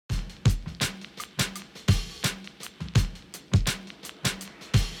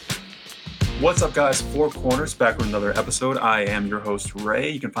What's up, guys? Four Corners back with another episode. I am your host, Ray.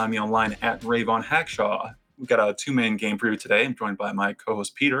 You can find me online at Ray Von Hackshaw. We've got a two-man game preview today. I'm joined by my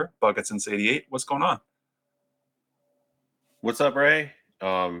co-host, Peter, Buckets88. What's going on? What's up, Ray?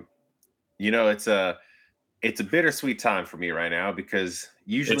 It's a bittersweet time for me right now because It's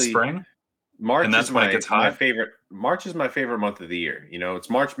usually spring, March and is that's when it my gets my hot. favorite. March is my favorite month of the year. It's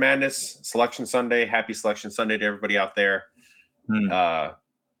March Madness, Selection Sunday. Happy Selection Sunday to everybody out there. Hmm.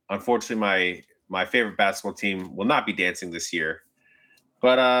 Unfortunately, my favorite basketball team will not be dancing this year,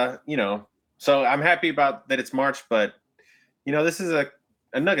 but so I'm happy about that it's March. But this is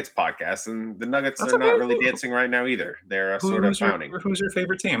a Nuggets podcast, and the Nuggets That's are not okay. really dancing right now either. They're sort of Who's your pounding. Who's your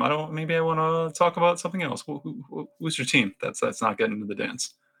favorite team? Maybe I want to talk about something else. Who's your team? That's not getting into the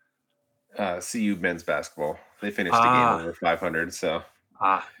dance. CU men's basketball. They finished the game Ah, over 500, so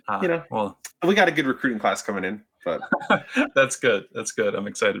Well, we got a good recruiting class coming in. But that's good. That's good. I'm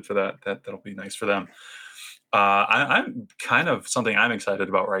excited for that. That'll be nice for them. I'm kind of something I'm excited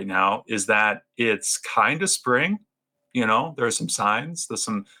about right now is that it's kind of spring. There are some signs. There's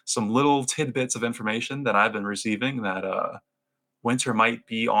some little tidbits of information that I've been receiving that winter might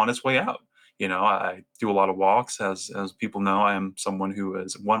be on its way out. I do a lot of walks, as people know. I am someone who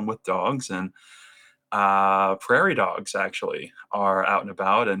is one with dogs, and prairie dogs actually are out and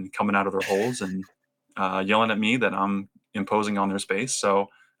about and coming out of their holes and yelling at me that I'm imposing on their space. So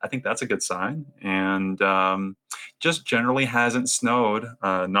I think that's a good sign. And just generally hasn't snowed,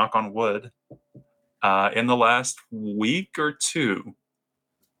 knock on wood, in the last week or two.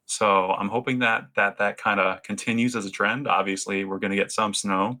 So I'm hoping that kind of continues as a trend. Obviously, we're going to get some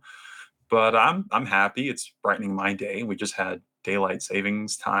snow, but I'm happy. It's brightening my day. We just had daylight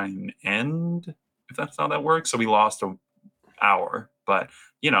savings time end, if that's how that works. So we lost an hour, but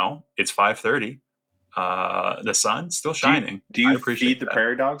it's 5:30. The sun's still do you shining. do I you appreciate feed the that.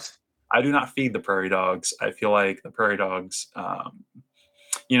 prairie dogs? I do not feed the prairie dogs. I feel like the prairie dogs, I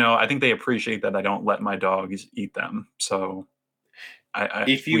think they appreciate that I don't let my dogs eat them. So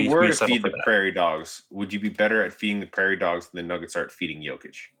If you were we to settle feed for the that. prairie dogs, would you be better at feeding the prairie dogs than the Nuggets are at feeding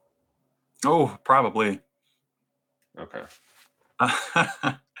Jokic? Oh, probably. Okay.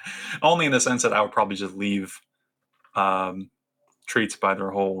 Only in the sense that I would probably just leave um, treats by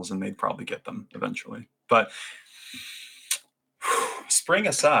their holes and they'd probably get them eventually. But spring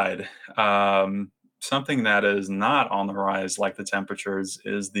aside, something that is not on the rise like the temperatures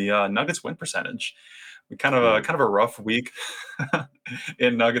is the Nuggets win percentage. We kind of a rough week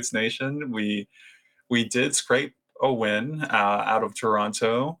in Nuggets Nation. We did scrape a win out of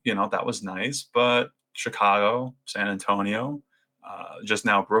Toronto. That was nice, but Chicago, San Antonio, just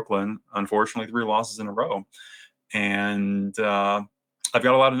now Brooklyn. Unfortunately, 3 losses in a row. And I've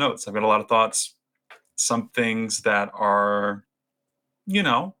got a lot of notes. I've got a lot of thoughts. Some things that are,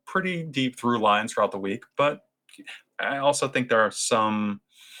 pretty deep through lines throughout the week. But I also think there are some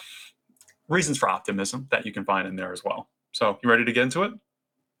reasons for optimism that you can find in there as well. So, you ready to get into it?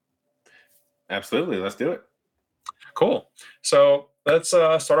 Absolutely. Let's do it. Cool. So, let's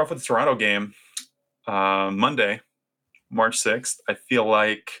start off with the Toronto game. Monday, March 6th. I feel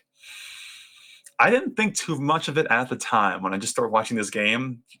like I didn't think too much of it at the time when I just started watching this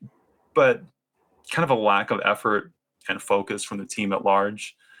game, but kind of a lack of effort and focus from the team at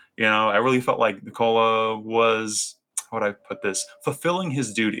large. I really felt like Nikola was, how would I put this, fulfilling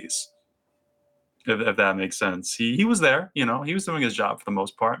his duties, if that makes sense. He was there, he was doing his job for the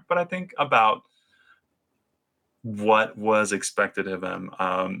most part, but I think about what was expected of him.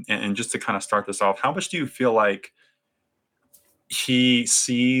 And just to kind of start this off, how much do you feel like he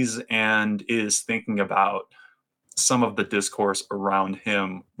sees and is thinking about some of the discourse around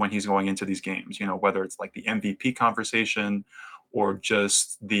him when he's going into these games, whether it's like the MVP conversation or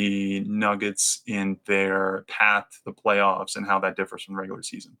just the Nuggets in their path to the playoffs and how that differs from the regular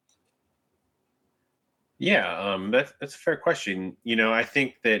season? Yeah, that's a fair question. I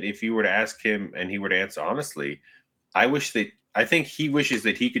think that if you were to ask him and he were to answer honestly, I think he wishes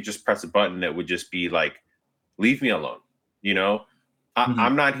that he could just press a button that would just be like, leave me alone. You know, Mm-hmm.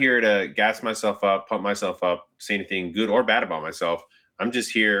 I'm not here to gas myself up, pump myself up, say anything good or bad about myself. I'm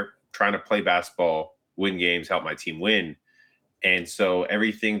just here trying to play basketball, win games, help my team win. And so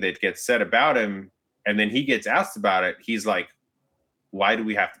everything that gets said about him, and then he gets asked about it, he's like, why do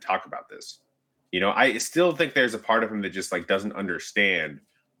we have to talk about this? I still think there's a part of him that just like doesn't understand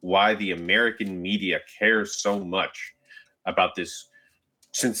why the American media cares so much about this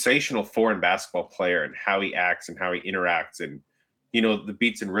sensational foreign basketball player and how he acts and how he interacts and the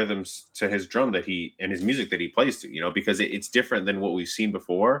beats and rhythms to his drum that he and his music that he plays to, because it's different than what we've seen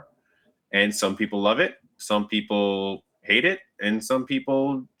before. And some people love it, some people hate it, and some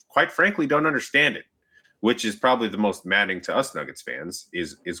people quite frankly, don't understand it, which is probably the most maddening to us Nuggets fans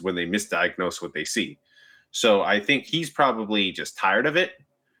is when they misdiagnose what they see. So I think he's probably just tired of it.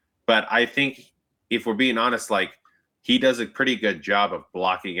 But I think if we're being honest, like he does a pretty good job of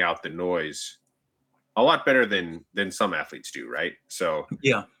blocking out the noise a lot better than some athletes do, right? So,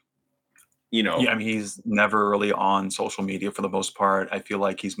 Yeah. you know, Yeah, I mean, he's never really on social media for the most part. I feel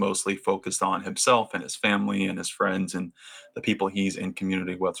like he's mostly focused on himself and his family and his friends and the people he's in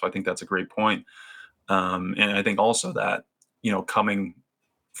community with. So I think that's a great point. And I think also that, coming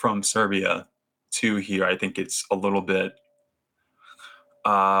from Serbia to here, I think it's a little bit,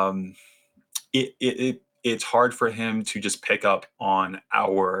 um, it's hard for him to just pick up on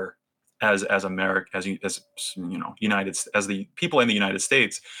our as America as United as the people in the United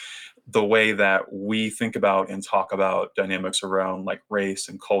States, the way that we think about and talk about dynamics around like race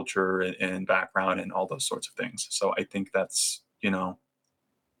and culture and background and all those sorts of things. So I think that's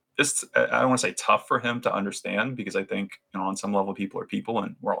just I don't want to say tough for him to understand because I think on some level people are people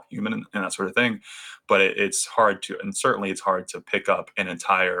and we're all human and that sort of thing, but it's hard to and certainly it's hard to pick up an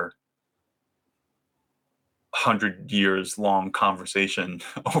entire 100 years long conversation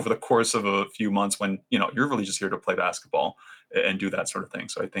over the course of a few months when you're really just here to play basketball and do that sort of thing.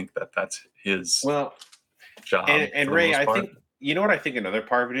 So I think that that's his well, job and for the Ray, most I part. think you know what I think another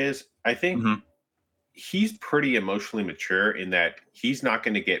part of it is. I think Hmm. he's pretty emotionally mature in that he's not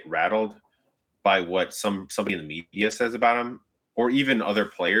going to get rattled by what somebody in the media says about him or even other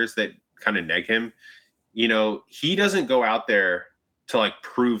players that kind of neg him. He doesn't go out there to like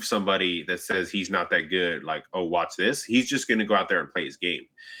prove somebody that says he's not that good, like, oh, watch this. He's just going to go out there and play his game.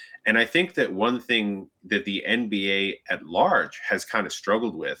 And I think that one thing that the NBA at large has kind of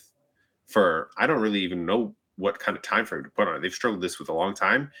struggled with for, I don't really even know what kind of time frame to put on it. They've struggled this with a long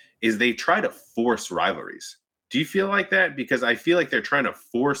time, is they try to force rivalries. Do you feel like that? Because I feel like they're trying to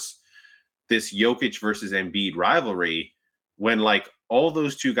force this Jokic versus Embiid rivalry when like all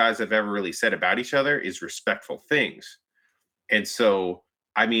those two guys have ever really said about each other is respectful things. And so,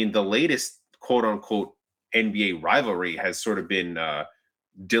 I mean, the latest quote unquote NBA rivalry has sort of been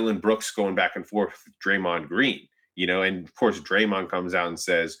Dylan Brooks going back and forth with Draymond Green, and of course, Draymond comes out and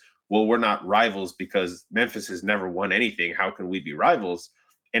says, well, we're not rivals because Memphis has never won anything. How can we be rivals?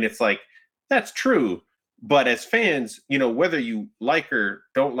 And it's like, that's true. But as fans, whether you like or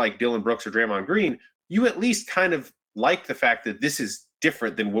don't like Dylan Brooks or Draymond Green, you at least kind of like the fact that this is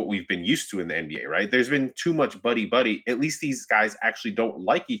different than what we've been used to in the NBA, right? There's been too much buddy buddy. At least these guys actually don't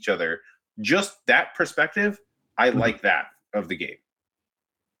like each other. Just that perspective, I Hmm. like that of the game.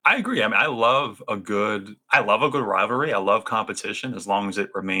 I agree. I mean, I love a good rivalry. I love competition as long as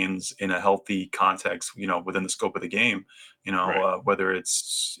it remains in a healthy context, within the scope of the game, Right. whether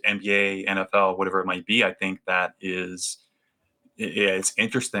it's NBA, NFL, whatever it might be. I think that is it's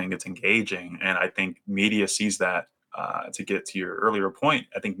interesting, it's engaging, and I think media sees that. To get to your earlier point,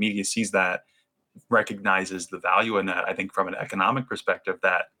 I think media sees that, recognizes the value in that. I think from an economic perspective,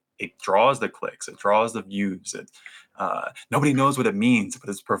 that it draws the clicks, it draws the views. Nobody knows what it means, but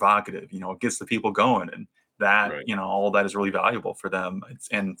it's provocative. It gets the people going, and that Right. all that is really valuable for them.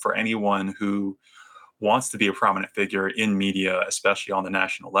 And for anyone who wants to be a prominent figure in media, especially on the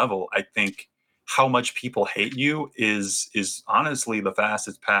national level, I think how much people hate you is honestly the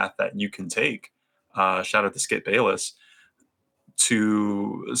fastest path that you can take. Shout out to Skip Bayless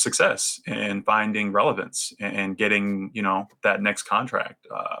to success and finding relevance and getting that next contract.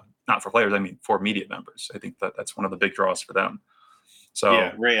 Not for players, I mean for media members. I think that that's one of the big draws for them.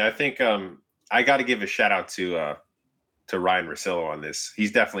 Yeah, So Ray, I think I got to give a shout out to Ryan Rosillo on this.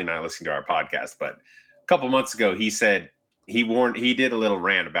 He's definitely not listening to our podcast, but a couple months ago he said he did a little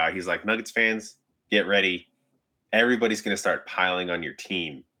rant about he's like, Nuggets fans, get ready. Everybody's going to start piling on your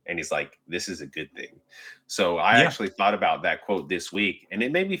team. And he's like, this is a good thing. So I yeah. actually thought about that quote this week and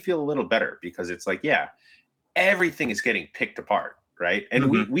it made me feel a little better because it's like, yeah, everything is getting picked apart, right? And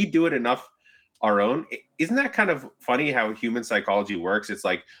we Hmm. we do it enough our own. Isn't that kind of funny how human psychology works? It's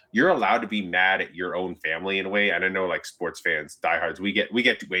like you're allowed to be mad at your own family in a way. And I know like sports fans, diehards, we get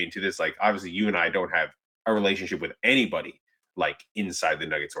to way into this. Like obviously you and I don't have a relationship with anybody like inside the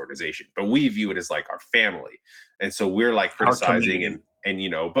Nuggets organization, but we view it as like our family. And so we're like Our criticizing community.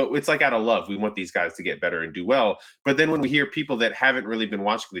 and but it's like out of love. We want these guys to get better and do well. But then when we hear people that haven't really been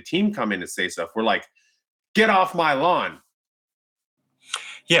watching the team come in and say stuff, we're like, get off my lawn.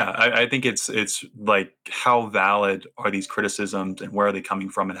 Yeah, I think it's like how valid are these criticisms and where are they coming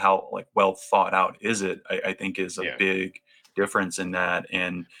from and how like well thought out is it? I think is a Yeah. big difference in that.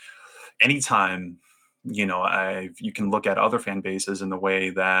 And anytime, you can look at other fan bases in the way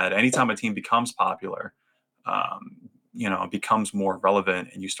that anytime a team becomes popular, um, becomes more relevant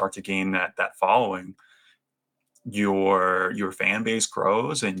and you start to gain that following, your fan base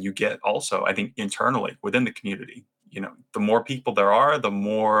grows, and you get also, I think, internally within the community, the more people there are, the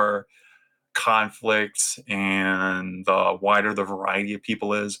more conflict and the wider the variety of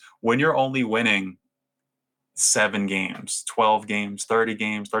people is. When you're only winning 7 games, 12 games, 30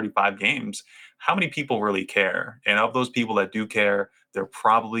 games, 35 games, how many people really care? And of those people that do care, they're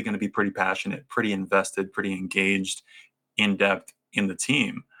probably going to be pretty passionate, pretty invested, pretty engaged, in depth in the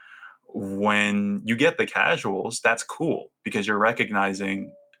team. When you get the casuals, that's cool because you're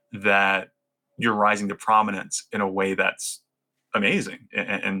recognizing that you're rising to prominence in a way that's amazing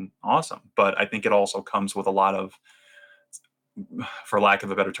and awesome. But I think it also comes with a lot of, for lack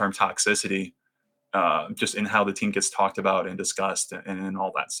of a better term, toxicity, just in how the team gets talked about and discussed and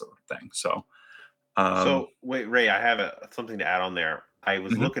all that sort of thing. So, um, So wait, Ray, I have something to add on there. I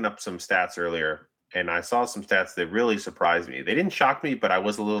was mhm. looking up some stats earlier, and I saw some stats that really surprised me. They didn't shock me, but I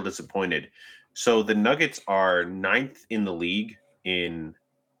was a little disappointed. So the Nuggets are ninth in the league in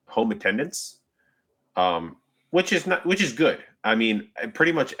home attendance, um, which is good. I mean,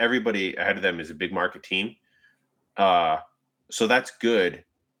 pretty much everybody ahead of them is a big market team, uh, so that's good.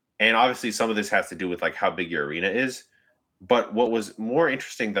 And obviously, some of this has to do with like how big your arena is. But what was more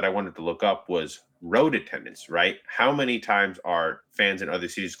interesting that I wanted to look up was road attendance, right? How many times are fans in other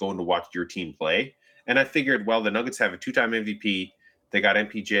cities going to watch your team play? And I figured, well, the Nuggets have a two-time MVP. They got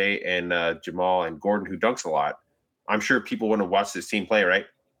MPJ and Jamal and Gordon, who dunks a lot. I'm sure people want to watch this team play, right?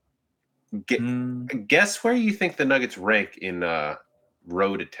 Get, Mm, guess where you think the Nuggets rank in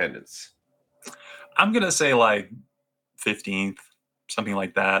road attendance? I'm gonna say like 15th, something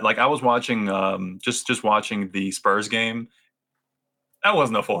like that. Like I was watching, just watching the Spurs game. That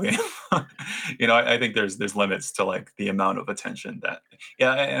wasn't a full game. I think there's limits to like the amount of attention that,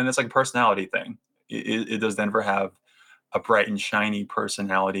 yeah, and it's like a personality thing. Does Denver have a bright and shiny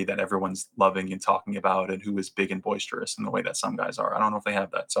personality that everyone's loving and talking about, and who is big and boisterous in the way that some guys are? I don't know if they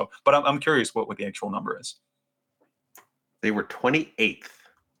have that. So, but I'm curious what the actual number is. They were 28th.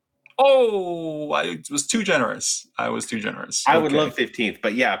 Oh, I was too generous. I was too generous. I would love Okay. 15th,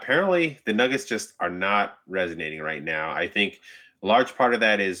 but yeah, apparently the Nuggets just are not resonating right now. I think a large part of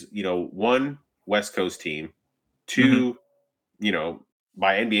that is, one, West Coast team, Hmm. two,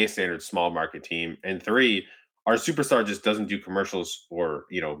 by NBA standards, small market team, and three, our superstar just doesn't do commercials or,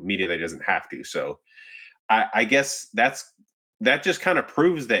 media that he doesn't have to. So I guess that just kind of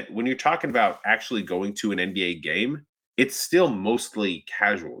proves that when you're talking about actually going to an NBA game, it's still mostly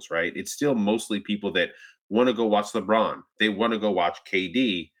casuals, right? It's still mostly people that want to go watch LeBron. They want to go watch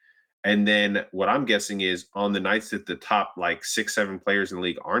KD. And then what I'm guessing is on the nights that the top like 6, 7 players in the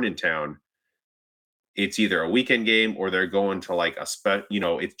league aren't in town, it's either a weekend game or they're going to like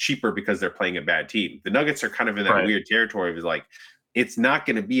it's cheaper because they're playing a bad team. The Nuggets are kind of in that Right. weird territory of like, it's not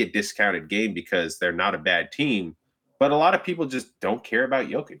going to be a discounted game because they're not a bad team, but a lot of people just don't care about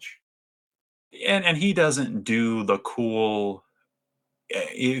Jokic. And he doesn't do the cool.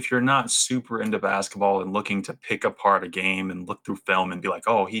 If you're not super into basketball and looking to pick apart a game and look through film and be like,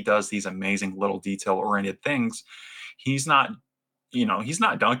 oh, he does these amazing little detail oriented things, he's not, he's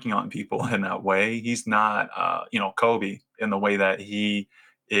not dunking on people in that way. He's not, Kobe in the way that he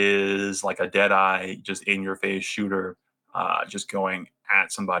is like a dead eye, just in your face shooter, just going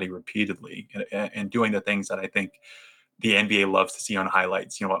at somebody repeatedly and doing the things that I think the NBA loves to see on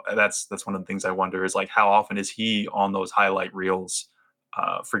highlights. That's one of the things I wonder is like how often is he on those highlight reels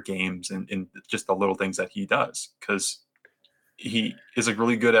for games and just the little things that he does, because he is like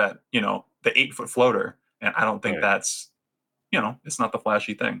really good at the 8 foot floater, and I don't think Right. that's it's not the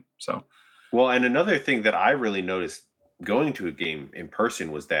flashy thing. So Well, and another thing that I really noticed going to a game in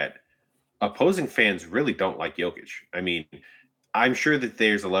person was that opposing fans really don't like Jokic. I mean, I'm sure that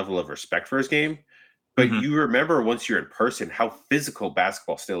there's a level of respect for his game, but mhm. you remember once you're in person how physical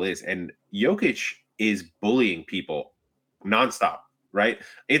basketball still is. And Jokic is bullying people nonstop, right?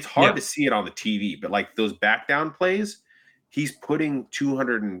 It's hard Yeah, to see it on the TV, but like those back down plays, he's putting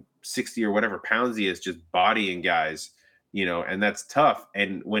 260 or whatever pounds he is just bodying guys, and that's tough.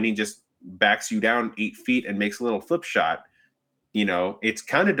 And when he just backs you down 8 feet and makes a little flip shot, it's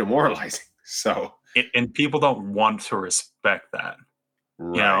kind of demoralizing. So, and people don't want to respect that.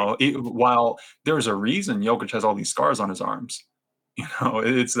 right. While there's a reason Jokic has all these scars on his arms,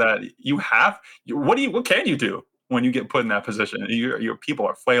 it's that what can you do when you get put in that position? Your people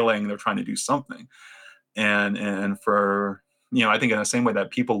are flailing, they're trying to do something. And for, I think in the same way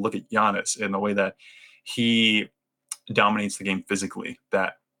that people look at Giannis in the way that he dominates the game physically,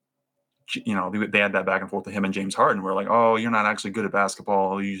 that they had that back and forth to him and James Harden. We're like, oh, you're not actually good at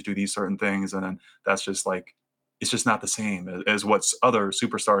basketball. You just do these certain things, and then that's just like it's just not the same as what other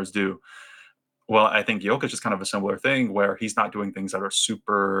superstars do. Well, I think Jokic is kind of a similar thing where he's not doing things that are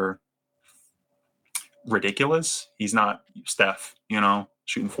super ridiculous. He's not Steph,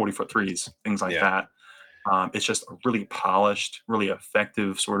 shooting 40-foot threes, things like Yeah. that. It's just a really polished, really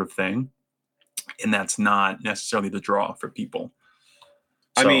effective sort of thing. And that's not necessarily the draw for people.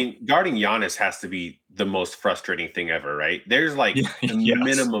 I So, mean, guarding Giannis has to be the most frustrating thing ever, right? There's like yeah, a yes.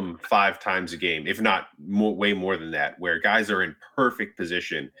 minimum 5 times a game, if not way more than that, where guys are in perfect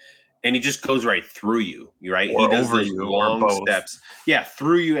position and he just goes right through you, right? He Or does over those you or long both. steps. Yeah,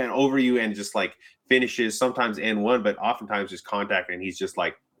 through you and over you and just like finishes sometimes and one, but oftentimes just contact and he's just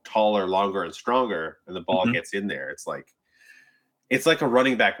like taller, longer, and stronger, and the ball Mhm. gets in there. It's like a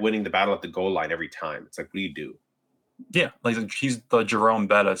running back winning the battle at the goal line every time. It's like, what do you do? Yeah, like he's the Jerome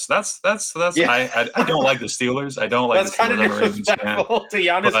Bettis. That's Yeah. I don't like the Steelers. I don't like the That's kind of Steelers. I'm a Ravens fan, disrespectful to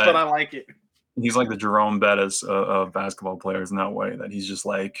Giannis, but but I like it. he's like the Jerome Bettis of basketball players in that way. That he's just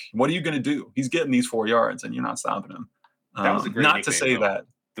like, what are you going to do? He's getting these 4 yards, and you're not stopping him. That was a great Not to nickname, say though. that.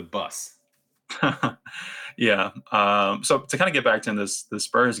 The bus. Yeah. So to kind of get back to this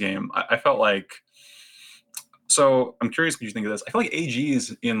Spurs game, I felt like. So I'm curious what you think of this. I feel like AG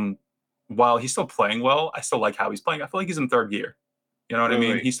is in. While he's still playing well, I still like how he's playing. I feel like he's in third gear. You know what I Wait, wait,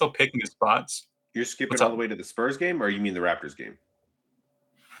 mean? wait. He's still picking his spots. You're skipping What's all the up? way to the Spurs game, or you mean the Raptors game?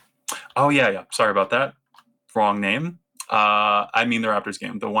 Oh yeah. Sorry about that. Wrong name. I mean the Raptors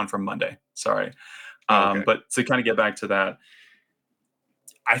game, the one from Monday. Sorry. Oh, okay. But to kind of get back to that,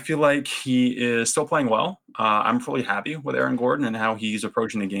 I feel like he is still playing well. I'm really happy with Aaron Gordon and how he's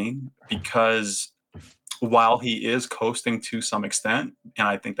approaching the game because while he is coasting to some extent, and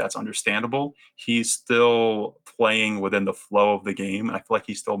I think that's understandable, he's still playing within the flow of the game. I feel like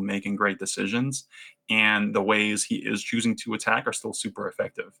he's still making great decisions, and the ways he is choosing to attack are still super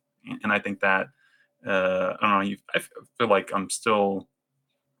effective. And I think that I don't know. I feel like I'm still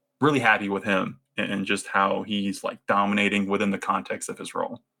really happy with him and just how he's like dominating within the context of his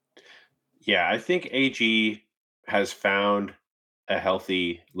role. Yeah, I think AG has found a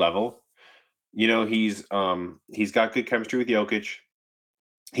healthy level. He's got good chemistry with Jokic.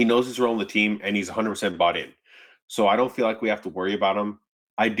 He knows his role in the team, and he's 100% bought in. So I don't feel like we have to worry about him.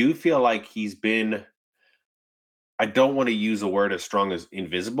 I do feel like he's been. I don't want to use a word as strong as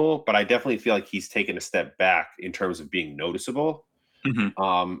invisible, but I definitely feel like he's taken a step back in terms of being noticeable.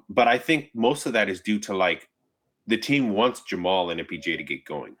 Hmm. But I think most of that is due to like the team wants Jamal and MPJ to get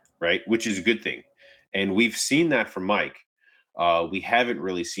going, right? Which is a good thing. And we've seen that from Mike. We haven't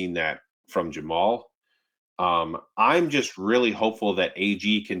really seen that from Jamal. I'm just really hopeful that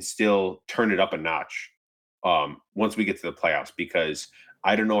AG can still turn it up a notch once we get to the playoffs, because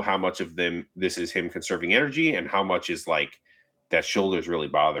I don't know how much of them this is him conserving energy and how much is like that shoulder's really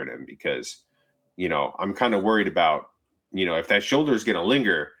bothered him, because I'm kind of worried about if that shoulder is going to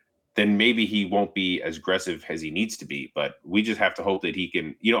linger, then maybe he won't be as aggressive as he needs to be. But we just have to hope that he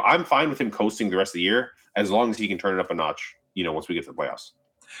can. I'm fine with him coasting the rest of the year as long as he can turn it up a notch. Once we get to the playoffs.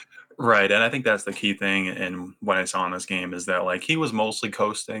 Right, and I think that's the key thing. And what I saw in this game is that like he was mostly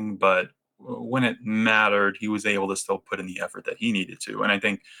coasting, but when it mattered, he was able to still put in the effort that he needed to. And I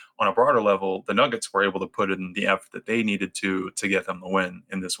think on a broader level, the Nuggets were able to put in the effort that they needed to get them the win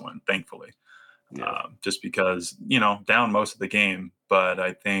in this one. Thankfully, Yeah. just because down most of the game, but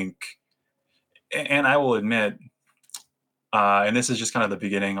I think, and I will admit. And this is just kind of the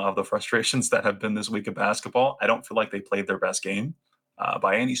beginning of the frustrations that have been this week of basketball. I don't feel like they played their best game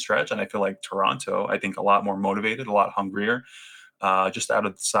by any stretch. And I feel like Toronto, I think a lot more motivated, a lot hungrier, just out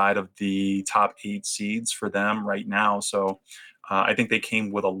of the side of the top 8 seeds for them right now. So I think they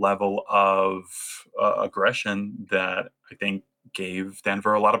came with a level of aggression that I think gave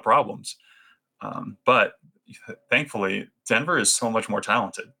Denver a lot of problems. But thankfully, Denver is so much more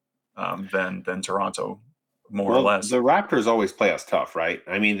talented than Toronto, more or Well, less. the Raptors always play us tough, right?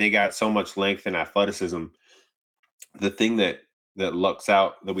 I mean, they got so much length and athleticism. The thing that we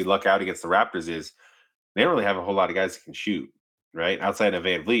luck out against the Raptors is they don't really have a whole lot of guys that can shoot, right? Outside of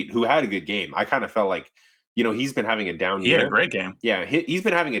Van Vliet, who had a good game. I kind of felt like, he's been having a down He had a year. great game. Yeah, he's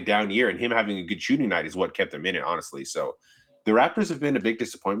been having a down year, and him having a good shooting night is what kept him in it, honestly. So the Raptors have been a big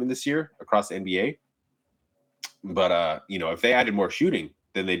disappointment this year across the NBA. But if they added more shooting,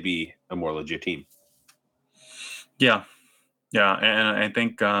 then they'd be a more legit team. Yeah, yeah, and I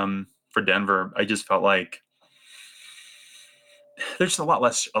think for Denver, I just felt like there's just a lot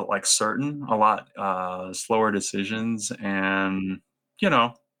less like certain, a lot slower decisions, and you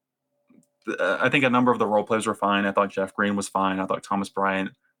know, I think a number of the role players were fine. I thought Jeff Green was fine. I thought Thomas Bryant,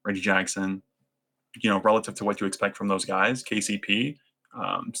 Reggie Jackson, relative to what you expect from those guys, KCP,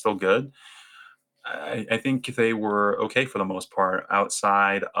 still good. I think they were okay for the most part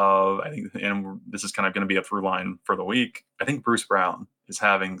outside of, I think, and this is kind of going to be a through line for the week. I think Bruce Brown is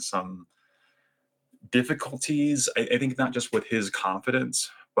having some difficulties. I think not just with his confidence,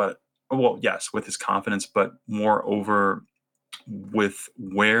 but well, yes, with his confidence, but moreover with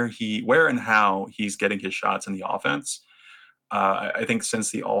where and how he's getting his shots in the offense. I think since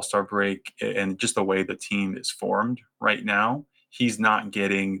the All Star break and just the way the team is formed right now, he's not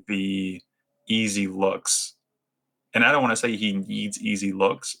getting the easy looks. And I don't want to say he needs easy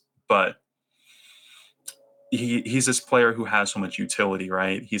looks, but he's this player who has so much utility,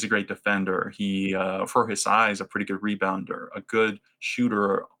 right? He's a great defender. He, for his size, a pretty good rebounder, a good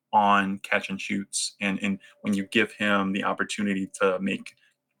shooter on catch and shoots. And when you give him the opportunity to make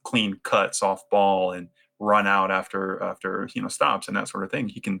clean cuts off ball and run out after stops and that sort of thing,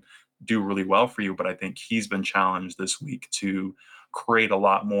 he can do really well for you. But I think he's been challenged this week to create a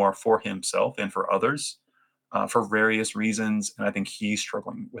lot more for himself and for others for various reasons. And I think he's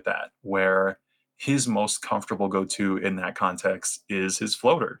struggling with that, where his most comfortable go to in that context is his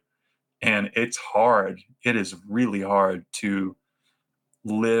floater. And it's hard. It is really hard to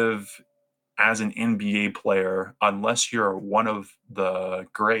live as an NBA player unless you're one of the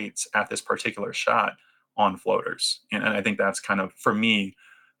greats at this particular shot on floaters. And I think that's kind of, for me,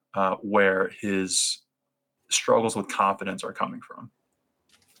 where his struggles with confidence are coming from.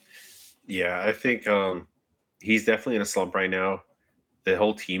 Yeah, I think he's definitely in a slump right now. The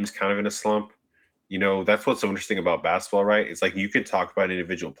whole team's kind of in a slump. That's what's so interesting about basketball, right? It's like you can talk about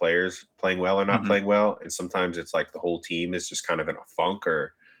individual players playing well or not Hmm. playing well, and sometimes it's like the whole team is just kind of in a funk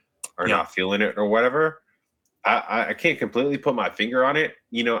or Yeah. not feeling it or whatever. I can't completely put my finger on it.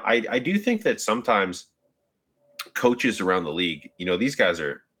 I do think that sometimes coaches around the league, these guys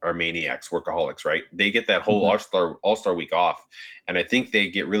are maniacs, workaholics, right? They get that whole Hmm. all-star week off. And I think they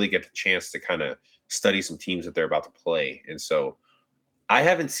really get the chance to kind of study some teams that they're about to play. And so I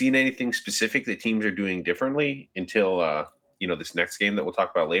haven't seen anything specific that teams are doing differently until this next game that we'll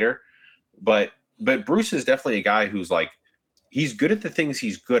talk about later. But Bruce is definitely a guy who's like he's good at the things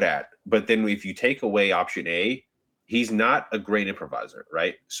he's good at, but then if you take away option A, he's not a great improviser,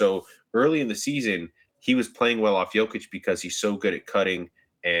 right? So early in the season, he was playing well off Jokic because he's so good at cutting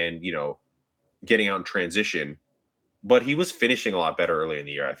and getting out in transition, but he was finishing a lot better early in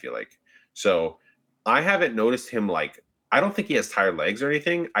the year, I feel like. So I haven't noticed him like I don't think he has tired legs or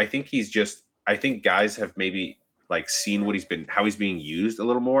anything. I think guys have maybe like seen how he's being used a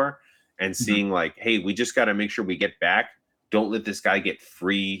little more and Hmm. seeing like, hey, we just got to make sure we get back. Don't let this guy get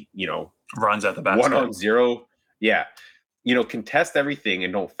free, Runs at the one basket. on zero. Yeah. Contest everything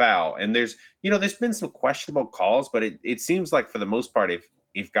and don't foul. And there's been some questionable calls, but it seems like for the most part,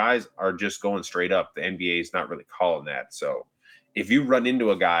 if guys are just going straight up, the NBA is not really calling that. So if you run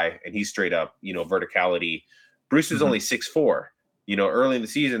into a guy and he's straight up, verticality, Bruce is Hmm. only 6'4". Early in the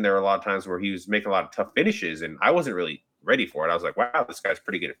season, there were a lot of times where he was making a lot of tough finishes, and I wasn't really ready for it. I was like, wow, this guy's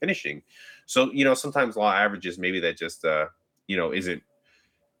pretty good at finishing. So, sometimes law averages, maybe that just,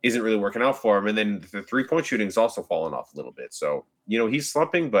 isn't really working out for him. And then the 3-point shooting is also falling off a little bit. So, he's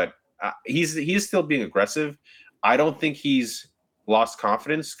slumping, but he's still being aggressive. I don't think he's lost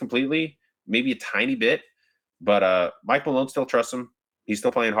confidence completely, maybe a tiny bit, but Mike Malone still trusts him. He's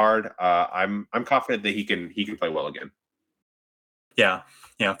still playing hard. I'm confident that he can play well again. Yeah.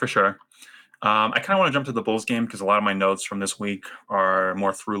 Yeah, for sure. I kind of want to jump to the Bulls game because a lot of my notes from this week are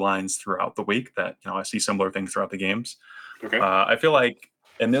more through lines throughout the week that I see similar things throughout the games. Okay. I feel like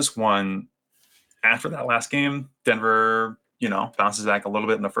in this one, after that last game, Denver bounces back a little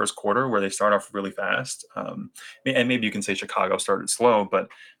bit in the first quarter where they start off really fast, and maybe you can say Chicago started slow, but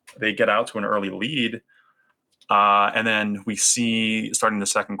they get out to an early lead, and then we see starting the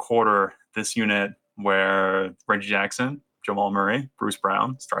second quarter this unit where Reggie Jackson, Jamal Murray, Bruce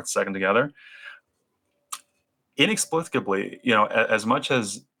Brown start second together inexplicably, as much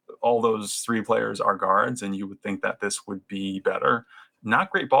as all those three players are guards, and you would think that this would be better, not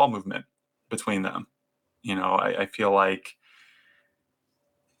great ball movement between them. I feel like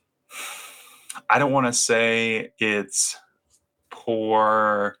I don't want to say it's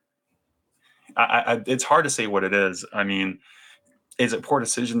poor. It's hard to say what it is. I mean, is it poor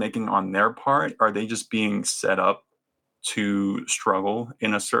decision making on their part? Are they just being set up to struggle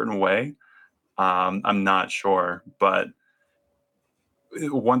in a certain way? I'm not sure, but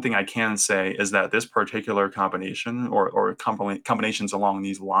one thing I can say is that this particular combination or combinations along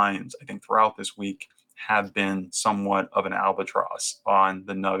these lines, I think throughout this week have been somewhat of an albatross on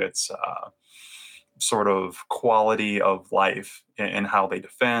the Nuggets sort of quality of life and how they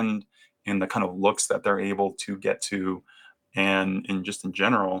defend and the kind of looks that they're able to get to and just in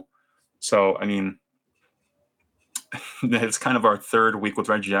general. So, I mean, it's kind of our third week with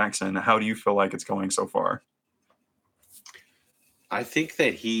Reggie Jackson. How do you feel like it's going so far? I think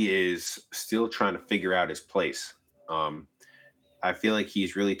that he is still trying to figure out his place. Um, I feel like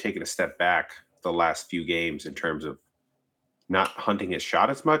he's really taken a step back the last few games in terms of not hunting his shot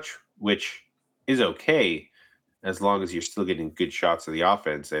as much, which is okay as long as you're still getting good shots of the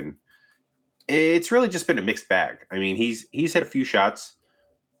offense. And it's really just been a mixed bag. I mean, he's hit a few shots,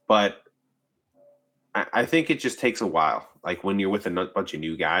 but I think it just takes a while. Like when you're with a bunch of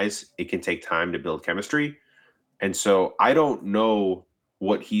new guys, it can take time to build chemistry. And so I don't know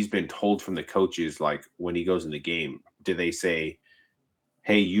what he's been told from the coaches. Like when he goes in the game, do they say,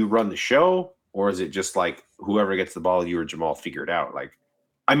 "Hey, you run the show," or is it just like whoever gets the ball, you or Jamal figure it out? Like,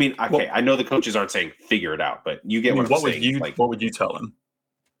 I mean, okay, Well, I know the coaches aren't saying figure it out, but you I get what mean, I'm saying. It's like, what would you tell him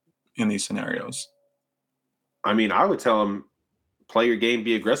in these scenarios? I mean, I would tell him play your game,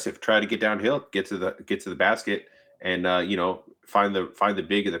 be aggressive, try to get downhill, get to the basket, and find the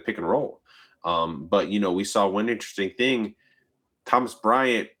big of the pick and roll. But we saw one interesting thing. Thomas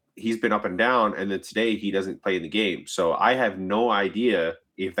Bryant, he's been up and down, and then today he doesn't play in the game. So I have no idea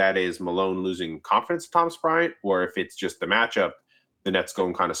if that is Malone losing confidence in Thomas Bryant or if it's just the matchup, the Nets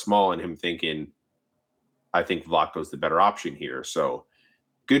going kind of small and him thinking, I think Vlatko's the better option here. So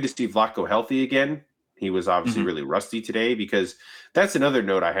good to see Vlatko healthy again. He was obviously Hmm. really rusty today because that's another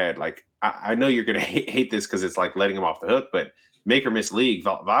note I had. Like, I know you're going to hate this because it's like letting him off the hook, but make or miss league,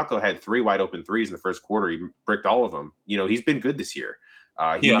 Vlatko had 3 wide open threes in the first quarter. He bricked all of them. He's been good this year.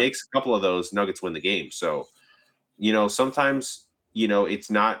 He Yeah. makes a couple of those, Nuggets win the game. So, sometimes,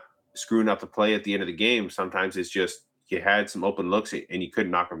 it's not screwing up the play at the end of the game. Sometimes it's just you had some open looks and you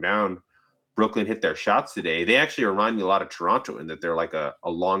couldn't knock them down. Brooklyn hit their shots today. They actually remind me a lot of Toronto in that they're like a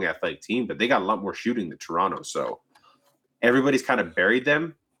long athletic team, but they got a lot more shooting than Toronto. So everybody's kind of buried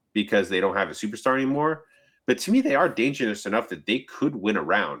them because they don't have a superstar anymore. But to me, they are dangerous enough that they could win a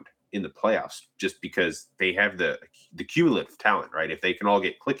round in the playoffs just because they have the cumulative talent, right? If they can all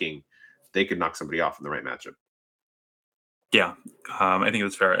get clicking, they could knock somebody off in the right matchup. Yeah. I think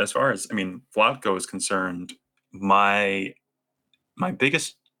that's fair. As far as, I mean, Vlatko is concerned, my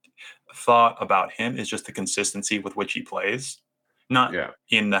biggest thought about him is just the consistency with which he plays, not Yeah.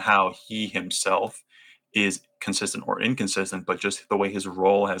 in the how he himself is consistent or inconsistent, but just the way his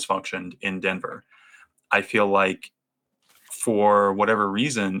role has functioned in Denver. I feel like for whatever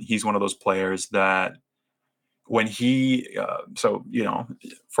reason, he's one of those players that when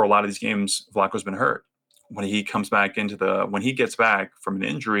for a lot of these games, Vlaco's been hurt. When he gets back from an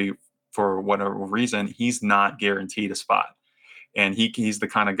injury, for whatever reason, he's not guaranteed a spot. And he's the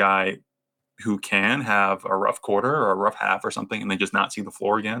kind of guy who can have a rough quarter or a rough half or something and then just not see the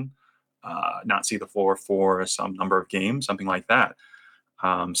floor again, not see the floor for some number of games, something like that.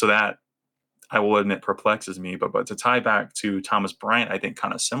 So that I will admit perplexes me. But to tie back to Thomas Bryant, I think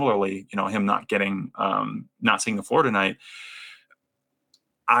kind of similarly, him not seeing the floor tonight.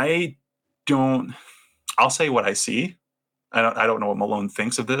 I don't. I'll say what I see. I don't know what Malone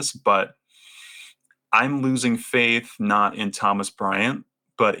thinks of this, but I'm losing faith not in Thomas Bryant,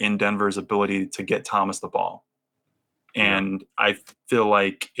 but in Denver's ability to get Thomas the ball. Yeah. And I feel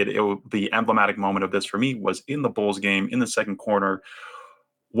like the emblematic moment of this for me was in the Bulls game in the second quarter.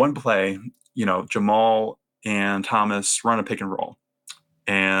 One play, Jamal and Thomas run a pick and roll,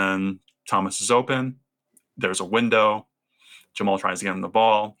 and Thomas is open. There's a window. Jamal tries to get him the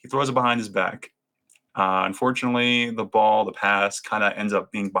ball. He throws it behind his back. Unfortunately, the pass kind of ends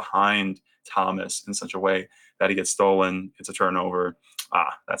up being behind Thomas in such a way that he gets stolen. It's a turnover.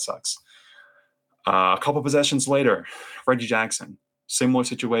 That sucks. A couple possessions later, Reggie Jackson, similar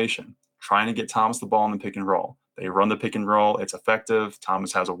situation, trying to get Thomas the ball in the pick and roll. They run the pick and roll. It's effective.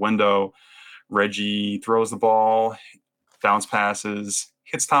 Thomas has a window. Reggie throws the ball, bounce passes,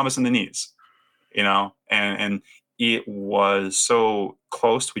 hits Thomas in the knees, and it was so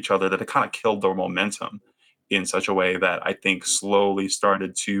close to each other that it kind of killed their momentum in such a way that I think slowly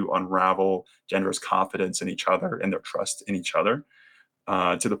started to unravel Denver's confidence in each other and their trust in each other,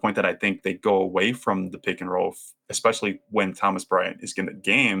 to the point that I think they go away from the pick and roll, especially when Thomas Bryant is in the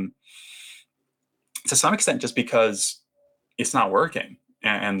game, to some extent, just because it's not working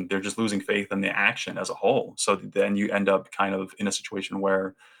and they're just losing faith in the action as a whole. So then you end up kind of in a situation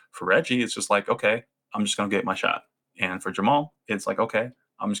where for Reggie, it's just like, okay, I'm just going to get my shot. And for Jamal, it's like, okay,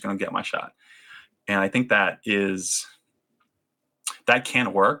 I'm just going to get my shot. And I think that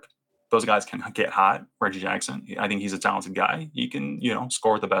can work. Those guys can get hot. Reggie Jackson, I think he's a talented guy. He can,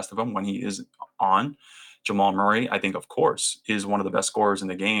 score with the best of them when he is on. Jamal Murray, I think, of course, is one of the best scorers in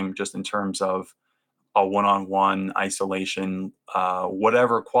the game, just in terms of a one-on-one isolation,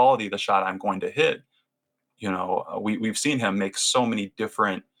 whatever quality the shot I'm going to hit. We've seen him make so many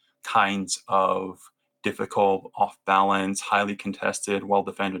different kinds of difficult, off balance, highly contested, well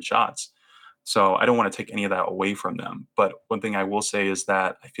defended shots. So I don't want to take any of that away from them. But one thing I will say is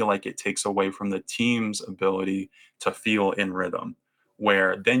that I feel like it takes away from the team's ability to feel in rhythm,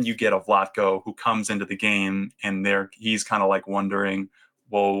 where then you get a Vlatko who comes into the game and he's kind of like wondering,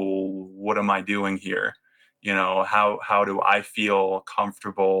 well, what am I doing here? How do I feel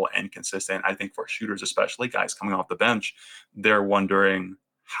comfortable and consistent? I think for shooters, especially guys coming off the bench, they're wondering,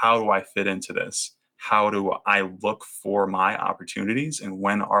 how do I fit into this? How do I look for my opportunities, and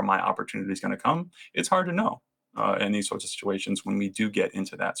when are my opportunities going to come? It's hard to know in these sorts of situations when we do get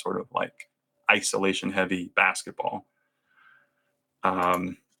into that sort of like isolation heavy basketball.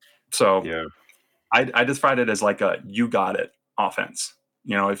 Um, so Yeah. I described it as like a you got it offense.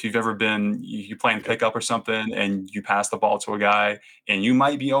 If you've ever been you playing Yep. pickup or something and you pass the ball to a guy and you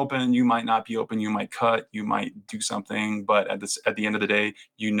might be open, you might not be open, you might cut, you might do something, but at the end of the day,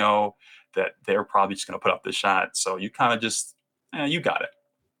 that they're probably just going to put up the shot. So you kind of just you got it.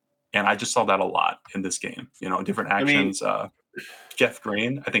 And I just saw that a lot in this game. Different I mean, actions. Jeff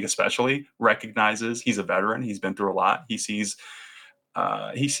Green, I think especially recognizes he's a veteran. He's been through a lot. He sees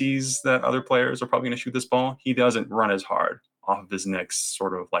that other players are probably going to shoot this ball. He doesn't run as hard off of his next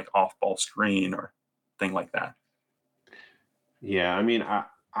sort of like off ball screen or thing like that. yeah, I mean,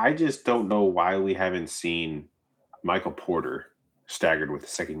 I just don't know why we haven't seen Michael Porter staggered with the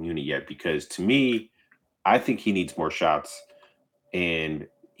second unit yet, because to me, I think he needs more shots. And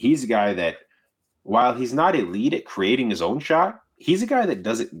he's a guy that, while he's not elite at creating his own shot, he's a guy that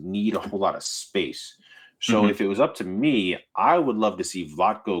doesn't need a whole lot of space. So Hmm. if it was up to me, I would love to see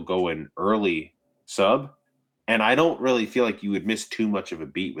Vlatko go in early sub. And I don't really feel like you would miss too much of a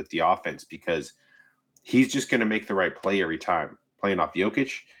beat with the offense, because he's just going to make the right play every time, playing off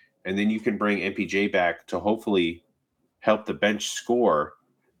Jokic. And then you can bring MPJ back to hopefully help the bench score,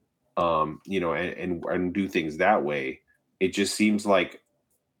 and do things that way. It just seems like,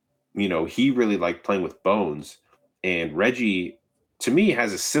 he really liked playing with Bones. And Reggie, to me,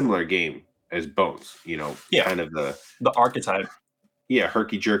 has a similar game as Bones, Yeah, kind of the archetype. yeah,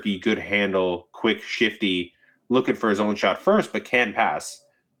 herky jerky, good handle, quick, shifty, looking for his own shot first, but can pass.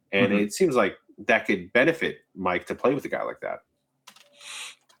 And Hmm. it seems like that could benefit Mike to play with a guy like that.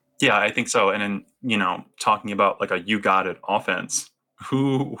 Yeah, I think so. And then talking about like a you got it offense,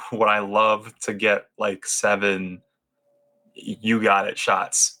 who would I love to get like 7 you got it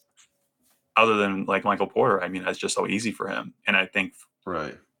shots other than like Michael Porter? I mean, that's just so easy for him. And I think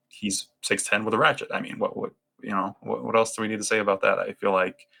Right. he's 6'10" with a ratchet. I mean, what else do we need to say about that? I feel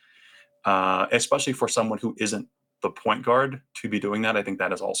like, especially for someone who isn't the point guard to be doing that, I think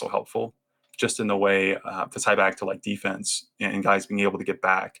that is also helpful. Just in the way to tie back to like defense and guys being able to get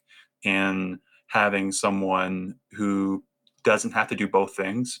back and having someone who doesn't have to do both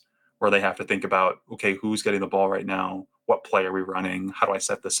things, where they have to think about, okay, who's getting the ball right now? What play are we running? How do I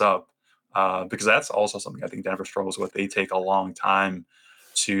set this up? Because that's also something I think Denver struggles with. They take a long time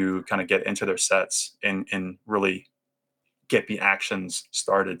to kind of get into their sets and really get the actions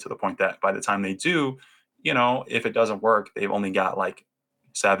started to the point that by the time they do, if it doesn't work, they've only got like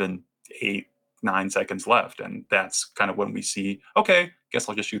 7, 8, 9 seconds left. And that's kind of when we see, okay, guess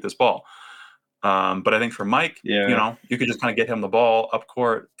I'll just shoot this ball. But I think for Mike, Yeah. you could just kind of get him the ball up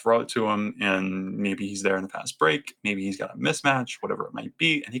court, throw it to him, and maybe he's there in the fast break. Maybe he's got a mismatch, whatever it might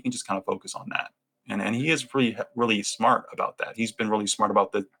be, and he can just kind of focus on that. And he is really really smart about that. He's been really smart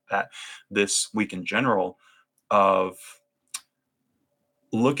about that this week in general of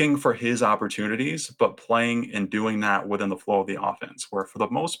looking for his opportunities, but playing and doing that within the flow of the offense, where for the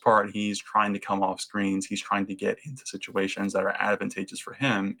most part, he's trying to come off screens. He's trying to get into situations that are advantageous for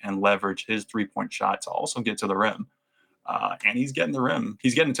him and leverage his 3-point shot to also get to the rim. And he's getting the rim.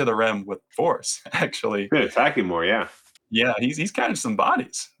 He's getting to the rim with force, actually. Good attacking more, yeah. Yeah, he's catching some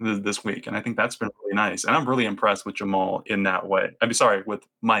bodies this week, and I think that's been really nice. And I'm really impressed with Jamal in that way. I mean, sorry, with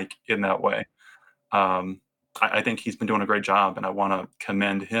Mike in that way. Um, I think he's been doing a great job, and I want to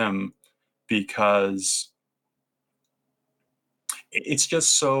commend him because it's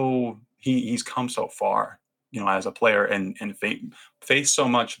just so he's come so far, as a player and faced so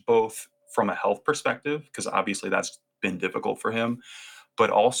much both from a health perspective, because obviously that's been difficult for him, but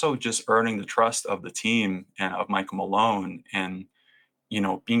also just earning the trust of the team and of Michael Malone, and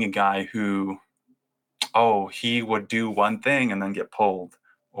being a guy who, oh, he would do one thing and then get pulled,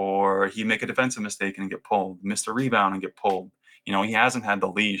 or he'd make a defensive mistake and get pulled, miss a rebound and get pulled. He hasn't had the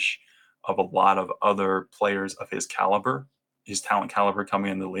leash of a lot of other players of his caliber, his talent caliber coming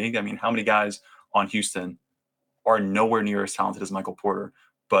in the league. I mean, how many guys on Houston are nowhere near as talented as Michael Porter,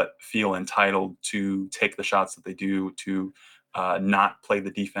 but feel entitled to take the shots that they do, to not play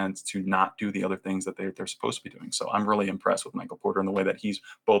the defense, to not do the other things that they're supposed to be doing. So I'm really impressed with Michael Porter in the way that he's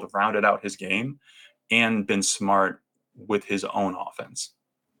both rounded out his game and been smart with his own offense.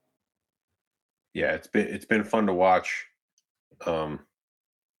 Yeah, it's been fun to watch. Um,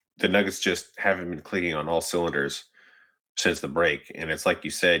 the Nuggets just haven't been clicking on all cylinders since the break, and it's like you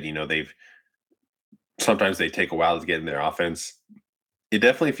said, they've sometimes they take a while to get in their offense. It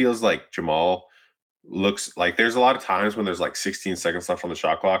definitely feels like Jamal looks like there's a lot of times when there's like 16 seconds left on the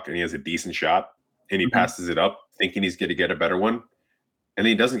shot clock and he has a decent shot and he Mm-hmm. passes it up thinking he's going to get a better one and then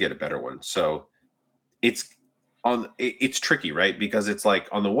he doesn't get a better one. So it's it's tricky, right? Because it's like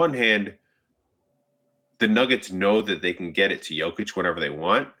on the one hand, the Nuggets know that they can get it to Jokic whenever they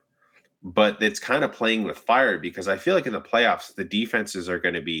want, but it's kind of playing with fire because I feel like in the playoffs, the defenses are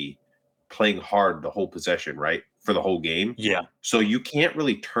going to be playing hard the whole possession, right? For the whole game. Yeah. So you can't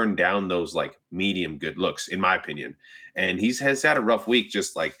really turn down those like medium good looks, in my opinion. And has had a rough week,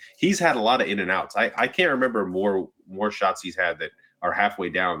 just like he's had a lot of in and outs. I can't remember more shots he's had that are halfway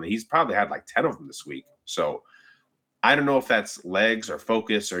down. He's probably had like 10 of them this week. So I don't know if that's legs or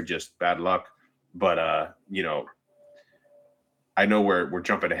focus or just bad luck. But I know we're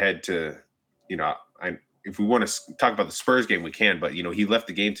jumping ahead to, if we want to talk about the Spurs game, we can. But he left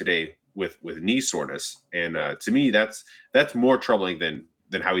the game today with knee soreness, and to me, that's more troubling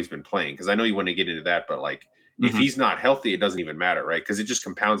than how he's been playing. Because I know you want to get into that, but like if Mm-hmm. he's not healthy, it doesn't even matter, right? Because it just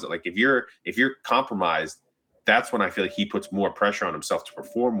compounds it. Like if you're compromised, that's when I feel like he puts more pressure on himself to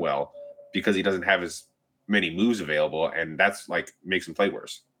perform well because he doesn't have as many moves available, and that's like makes him play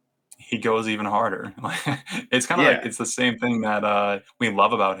worse. He goes even harder. It's kind of like Yeah, it's the same thing that we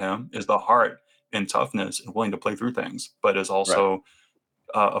love about him is the heart and toughness and willing to play through things, but is right. also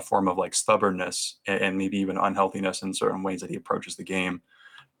a form of like stubbornness and maybe even unhealthiness in certain ways that he approaches the game.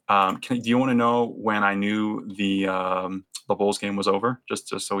 Do you want to know when I knew the Bulls game was over?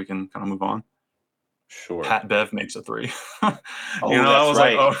 Just so we can kind of move on. Sure. Pat Bev makes a three. Oh, I that's was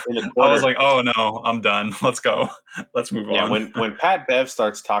like, right. oh, In the I was corner. like, oh no, I'm done. Let's go. Let's move Yeah, on. when Pat Bev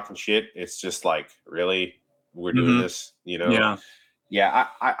starts talking shit, it's just like, really, we're doing Hmm. this. Yeah. Yeah,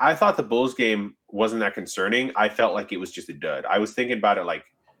 I thought the Bulls game wasn't that concerning. I felt like it was just a dud. I was thinking about it like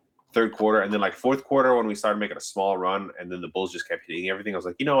third quarter and then like fourth quarter when we started making a small run and then the Bulls just kept hitting everything. I was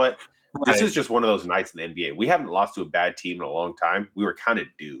like, you know what? This Right. is just one of those nights in the NBA. We haven't lost to a bad team in a long time. We were kind of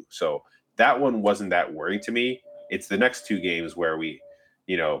due. So that one wasn't that worrying to me. It's the next two games where you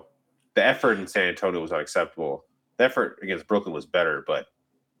know, the effort in San Antonio was unacceptable. The effort against Brooklyn was better, but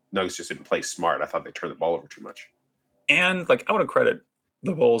Nuggets just didn't play smart. I thought they turned the ball over too much. And like I want to credit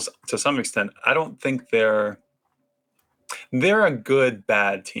the Bulls to some extent. I don't think they're a good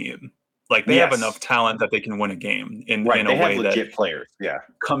bad team. Like they have enough Yes. talent that they can win a game Right. in a They have way that legit players. Yeah.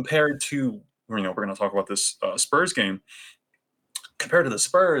 compared to we're going to talk about this Spurs game. Compared to the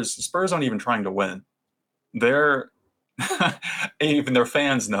Spurs aren't even trying to win. They're even their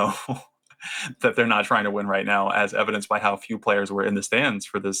fans know that they're not trying to win right now, as evidenced by how few players were in the stands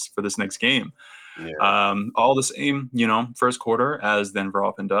for this next game. Yeah. All the same, first quarter as Denver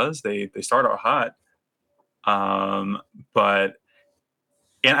often does. They start out hot, but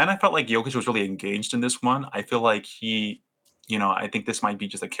and I felt like Jokic was really engaged in this one. I feel like I think this might be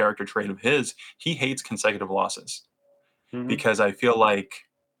just a character trait of his. He hates consecutive losses Hmm. because I feel like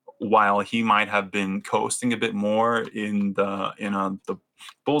while he might have been coasting a bit more the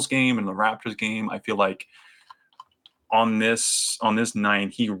Bulls game and the Raptors game, I feel like on this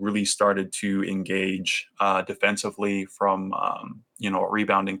night he really started to engage defensively from a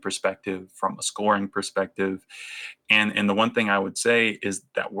rebounding perspective, from a scoring perspective, and the one thing I would say is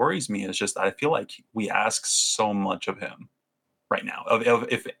that worries me is just I feel like we ask so much of him right now of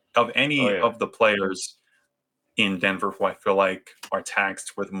Oh any yeah. of the players in Denver who I feel like are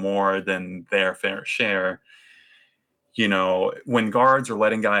taxed with more than their fair share. When guards are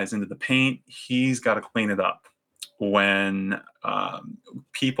letting guys into the paint, he's got to clean it up. When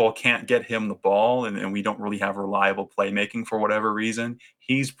people can't get him the ball and we don't really have reliable playmaking for whatever reason,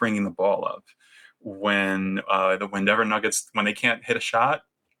 he's bringing the ball up. When Denver Nuggets, when they can't hit a shot,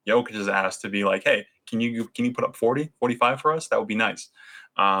 Jokic is asked to be like, hey, can you put up 40, 45 for us? That would be nice.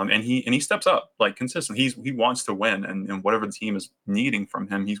 And he steps up like consistent. He wants to win, and whatever the team is needing from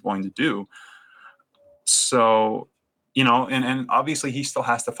him, he's going to do. So, and obviously he still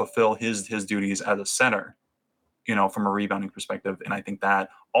has to fulfill his duties as a center, from a rebounding perspective. And I think that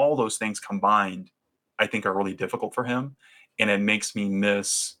all those things combined, I think are really difficult for him. And it makes me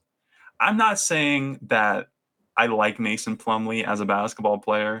miss. I'm not saying that I like Mason Plumlee as a basketball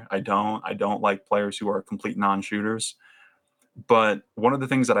player. I don't like players who are complete non-shooters. But one of the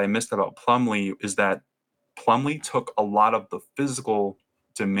things that I missed about Plumlee is that Plumlee took a lot of the physical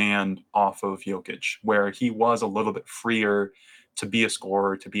demand off of Jokic, where he was a little bit freer to be a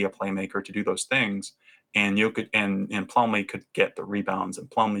scorer, to be a playmaker, to do those things. And Jokic and Plumlee could get the rebounds, and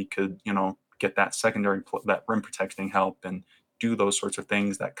Plumlee could, get that secondary, that rim protecting help, and do those sorts of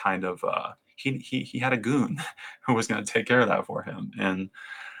things that kind of he had a goon who was going to take care of that for him. And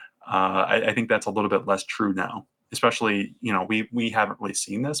I think that's a little bit less true now. Especially, we haven't really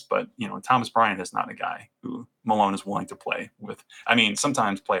seen this, but Thomas Bryant is not a guy who Malone is willing to play with. I mean,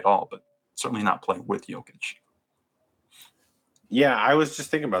 sometimes play at all, but certainly not play with Jokic. Yeah, I was just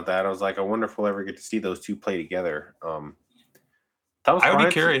thinking about that. I was like, I wonder if we'll ever get to see those two play together. Thomas I would be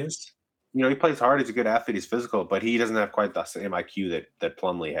Bryant, curious. he plays hard. He's a good athlete. He's physical, but he doesn't have quite the same IQ that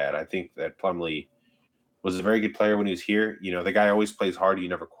Plumlee had. I think that Plumlee was a very good player when he was here. The guy always plays hard. You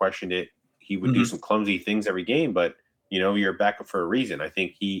never questioned it. He would do Mhm. some clumsy things every game, but you're a backup for a reason. I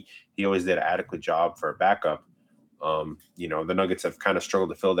think he always did an adequate job for a backup. The Nuggets have kind of struggled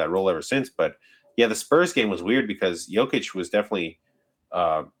to fill that role ever since. But yeah, the Spurs game was weird because Jokic was definitely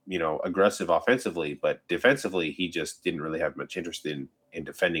aggressive offensively, but defensively he just didn't really have much interest in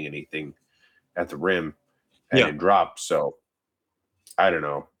defending anything at the rim and Yeah. in drop. So I don't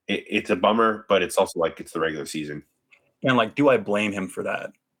know. It's a bummer, but it's also like it's the regular season. And like, do I blame him for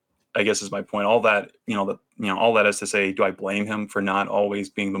that? I guess is my point. All that, all that is to say, do I blame him for not always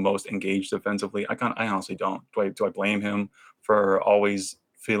being the most engaged defensively? I honestly don't. Do I blame him for always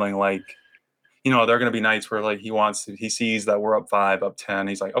feeling like, there are going to be nights where like he sees that we're up 5, up 10.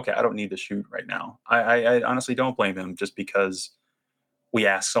 He's like, okay, I don't need to shoot right now. I honestly don't blame him, just because we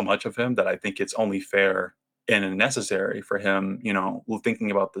ask so much of him that I think it's only fair and necessary for him,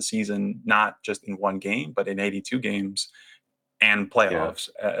 thinking about the season, not just in one game, but in 82 games and Yeah. playoffs,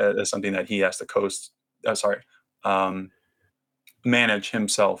 as something that he has to um, manage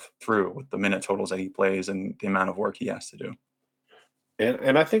himself through with the minute totals that he plays and the amount of work he has to do.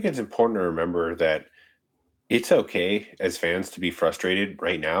 And I think it's important to remember that it's okay as fans to be frustrated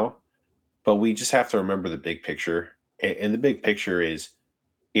right now, but we just have to remember the big picture. And the big picture is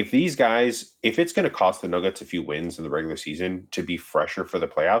if it's going to cost the Nuggets a few wins in the regular season to be fresher for the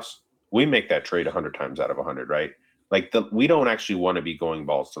playoffs, we make that trade 100 times out of 100, right? Like we don't actually want to be going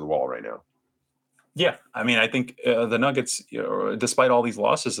balls to the wall right now. Yeah, I mean, I think the Nuggets, despite all these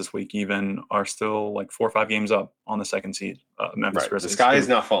losses this week, even are still like 4 or 5 games up on the second seed, Memphis Right. The Grizzlies. sky is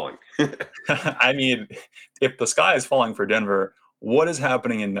not falling. I mean, if the sky is falling for Denver, what is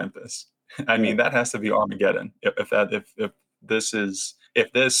happening in Memphis? I mean, that has to be Armageddon. If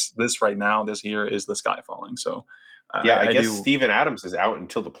this right now, this year is the sky falling. So Yeah, I I guess do. Steven Adams is out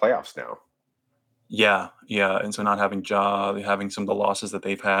until the playoffs now. Yeah, yeah, and so not having Ja, having some of the losses that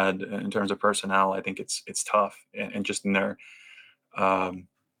they've had in terms of personnel, I think it's tough, and just in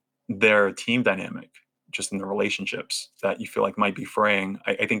their team dynamic, just in the relationships that you feel like might be fraying.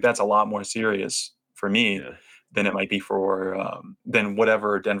 I think that's a lot more serious for me Yeah. than it might be for than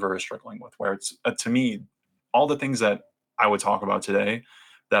whatever Denver is struggling with. Where it's to me, all the things that I would talk about today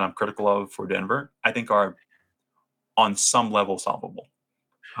that I'm critical of for Denver, I think are on some level solvable.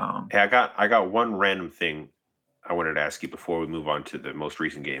 Um, Hey, I got one random thing I wanted to ask you before we move on to the most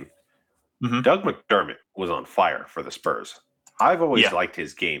recent game. mhm. Doug McDermott was on fire for the Spurs. I've always Yeah. liked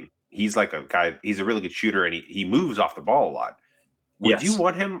his game. He's like a guy, he's a really good shooter and he moves off the ball a lot. Would you Yes.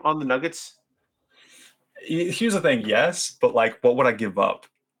 want him on the Nuggets? Here's the thing, yes, but like, what would I give up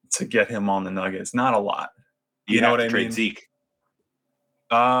to get him on the Nuggets? Not a lot. You You'd know have what to I trade mean? Zeke.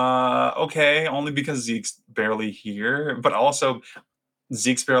 Okay, only because Zeke's barely here, but also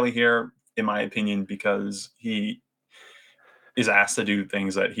Zeke's barely here, in my opinion, because he is asked to do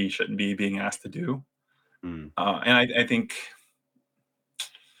things that he shouldn't be being asked to do. Hmm. And I think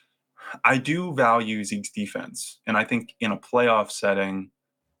I do value Zeke's defense, and I think in a playoff setting,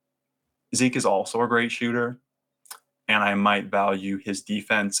 Zeke is also a great shooter, and I might value his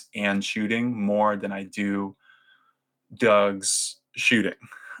defense and shooting more than I do Doug's shooting.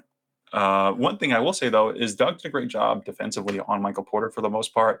 One thing I will say though is Doug did a great job defensively on Michael Porter for the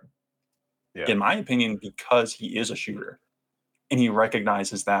most part, Yeah. in my opinion, because he is a shooter and he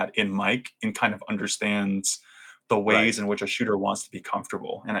recognizes that in Mike and kind of understands the Right. ways in which a shooter wants to be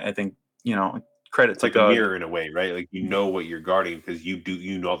comfortable. And I think, credit It's to like a Doug. mirror in a way, right? Like you know what you're guarding because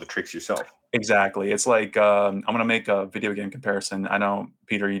you know all the tricks yourself. Exactly. It's like I'm gonna make a video game comparison. I know,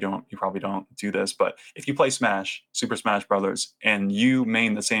 Peter, you probably don't do this, but if you play Smash, Super Smash Brothers, and you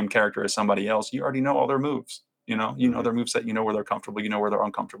main the same character as somebody else, you already know all their moves. You know Hmm. their moves that you know where they're comfortable, you know where they're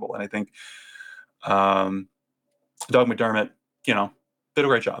uncomfortable. And I think um, Doug McDermott, did a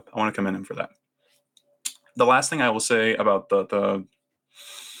great job. I want to commend him for that. The last thing I will say about the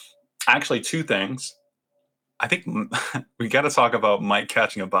actually two things. I think we got to talk about Mike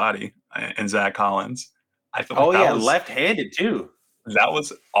catching a body and Zach Collins. I feel like Oh yeah, left-handed too. that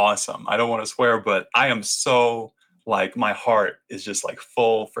was awesome. I don't want to swear, but I am so like my heart is just like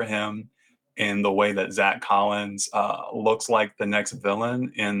full for him in the way that Zach Collins looks like the next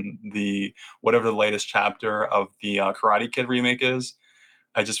villain in the whatever the latest chapter of the Karate Kid remake is.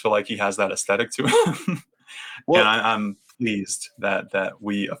 I just feel like he has that aesthetic to him, and Well, I'm pleased that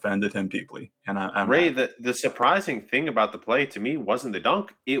we offended him deeply, and I'm Ray, happy. the surprising thing about the play to me wasn't the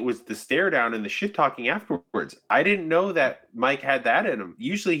dunk; it was the stare down and the shit talking afterwards. I didn't know that Mike had that in him.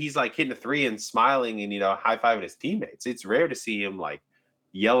 Usually, he's like hitting a three and smiling and high fiving his teammates. It's rare to see him like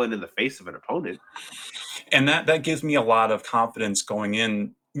yelling in the face of an opponent. And that gives me a lot of confidence going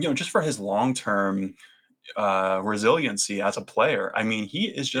in, just for his long term resiliency as a player. I mean, he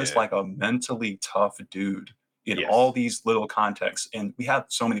is just Yeah. like a mentally tough dude in all Yes. these little contexts. And we have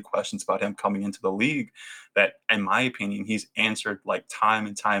so many questions about him coming into the league that, in my opinion, he's answered like time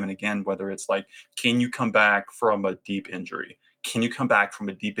and time and again, whether it's like, can you come back from a deep injury? Can you come back from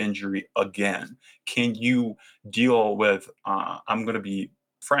a deep injury again? Can you deal with, I'm going to be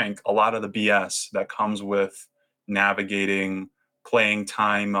frank, a lot of the BS that comes with navigating playing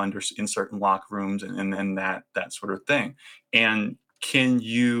time under in certain locker rooms and that sort of thing. And can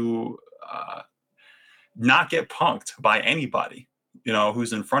you not get punked by anybody?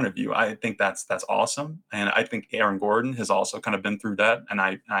 Who's in front of you. I think that's awesome, and I think Aaron Gordon has also kind of been through that, and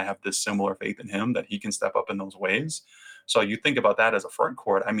I have this similar faith in him that he can step up in those ways. So you think about that as a front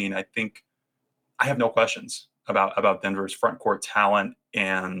court. I mean, I think I have no questions about Denver's front court talent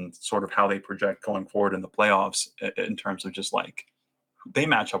and sort of how they project going forward in the playoffs in terms of just like they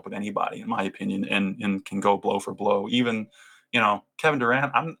match up with anybody, in my opinion, and can go blow for blow. Even, Kevin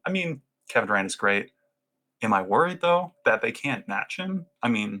Durant. I mean, Kevin Durant is great. Am I worried though that they can't match him? I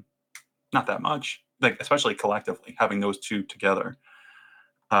mean, not that much. Like especially collectively, having those two together.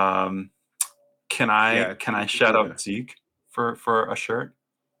 Um, can I Yeah. can I shout Yeah. out Zeke for a shirt?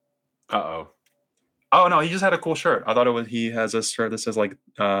 Uh-oh. Oh no, he just had a cool shirt. I thought it was he has a shirt that says like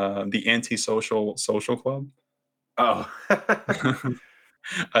the antisocial social club. Oh.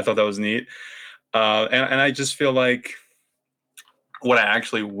 I thought that was neat. And I just feel like what I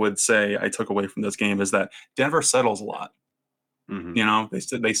actually would say I took away from this game is that Denver settles a lot. Hmm.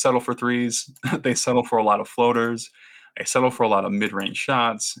 They settle for threes. They settle for a lot of floaters. They settle for a lot of mid-range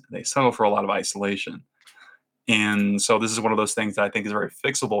shots. They settle for a lot of isolation. And so this is one of those things that I think is very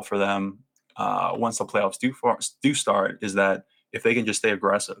fixable for them once the playoffs do start. Is that if they can just stay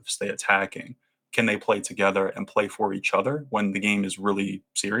aggressive, stay attacking, can they play together and play for each other when the game is really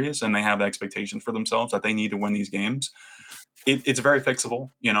serious and they have the expectations for themselves that they need to win these games? It's very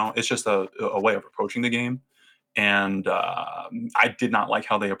fixable. It's just a way of approaching the game. And I did not like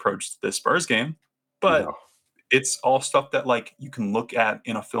how they approached this Spurs game, but No. it's all stuff that like you can look at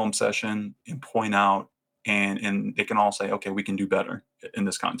in a film session and point out, and they can all say, okay, we can do better in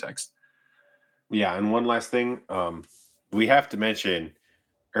this context. Yeah, and one last thing, we have to mention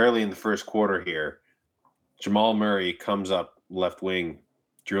early in the first quarter here, Jamal Murray comes up left wing,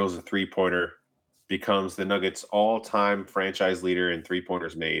 drills a three-pointer, becomes the Nuggets all-time franchise leader in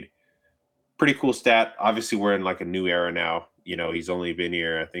three-pointers made. Pretty cool stat. Obviously, we're in like a new era now. He's only been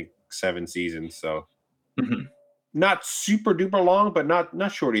here, I think, 7 seasons, so Mhm. not super duper long, but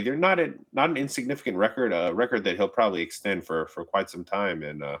not short either. Not an insignificant record. A record that he'll probably extend for quite some time,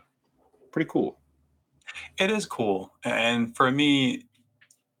 and pretty cool. It is cool, and for me,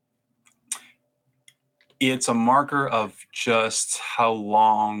 it's a marker of just how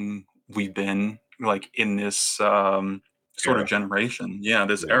long we've been like in this sort of Era. generation. Yeah,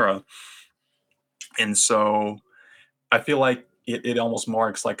 this Yeah. era. And so I feel like it almost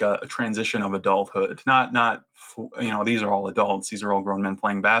marks like a transition of adulthood. Not these are all adults, these are all grown men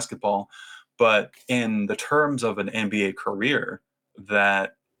playing basketball, but in the terms of an NBA career,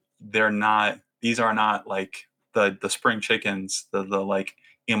 that these are not like the spring chickens, the like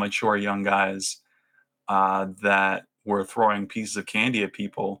immature young guys that were throwing pieces of candy at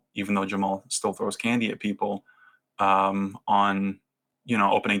people, even though Jamal still throws candy at people on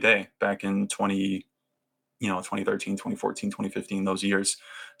opening day back in 2013, 2014, 2015, those years.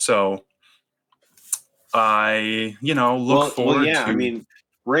 So I look Well, forward yeah. I to. mean,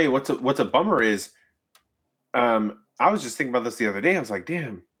 Ray, what's a bummer is, I was just thinking about this the other day. I was like,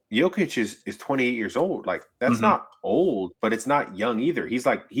 damn, Jokic is 28 years old. Like, that's Mhm, not old, but it's not young either. He's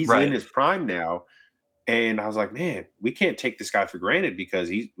in right. his prime now. And I was like, man, we can't take this guy for granted because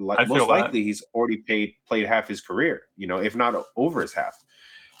he's I feel most that. likely he's already played half his career, if not over his half.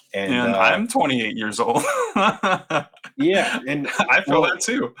 And And I'm 28 years old. I yeah, and feel that well,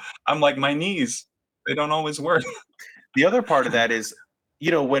 too. I'm like, my knees, they don't always work. the other part of that is,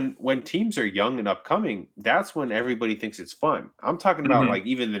 when teams are young and upcoming, that's when everybody thinks it's fun. I'm talking about Mhm. like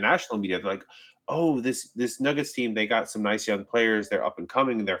even the national media, they're like, oh, this Nuggets team, they got some nice young players, they're up and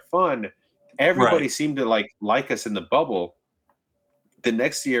coming, and they're fun. Right. Everybody seemed to like us in the bubble. The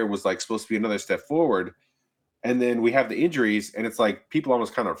next year was like supposed to be another step forward. And then we have the injuries, and it's like people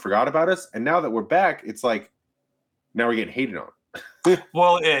almost kind of forgot about us. And now that we're back, it's like now we're getting hated on.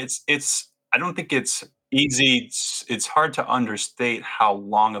 Well, it's I don't think it's easy. It's hard to understate how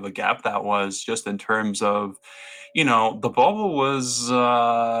long of a gap that was just in terms of, the bubble was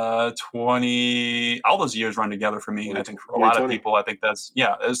 20, all those years run together for me. I think for a lot of 2020. people, I think that's,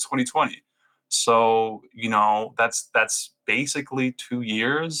 yeah, it's 2020. So, that's basically 2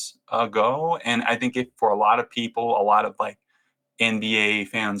 years ago. And I think if for a lot of people, a lot of like NBA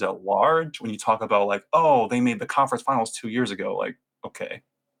fans at large, when you talk about like, oh, they made the conference finals 2 years ago, like, okay,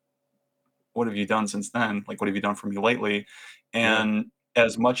 what have you done since then? Like, what have you done for me lately? Yeah. And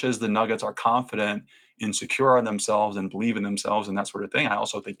as much as the Nuggets are confident and secure in themselves and believe in themselves and that sort of thing, I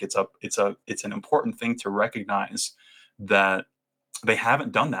also think it's an important thing to recognize that they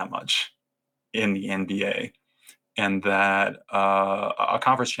haven't done that much in the NBA, and that a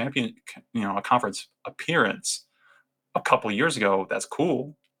conference champion, a conference appearance a couple years ago, that's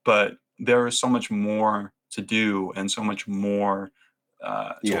cool, but there is so much more to do and so much more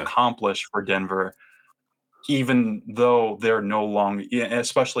to Yeah. accomplish for Denver, even though they're no longer, yeah,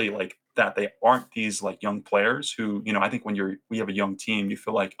 especially like that they aren't these like young players who, I think when we have a young team, you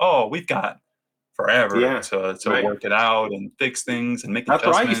feel like, oh, we've got forever Yeah. to Right. work it out and fix things and make That's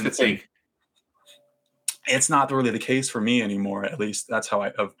what I used to adjustments, and think. it's not really the case for me anymore. At least that's how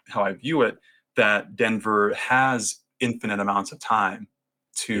I view it. That Denver has infinite amounts of time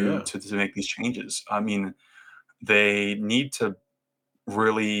to Yeah. to make these changes. I mean, they need to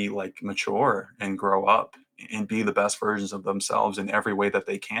really like mature and grow up and be the best versions of themselves in every way that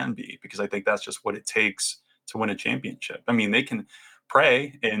they can be, because I think that's just what it takes to win a championship. I mean, they can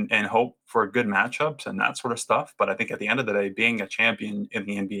pray and hope for good matchups and that sort of stuff, but I think at the end of the day, being a champion in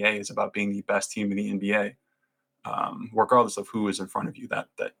the NBA is about being the best team in the NBA, regardless of who is in front of you. That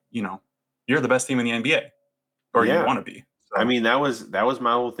you're the best team in the NBA, or you Yeah. want to be. I So mean, that was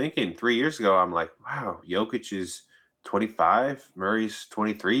my whole thinking 3 years ago. I'm like, wow, Jokic is 25, Murray's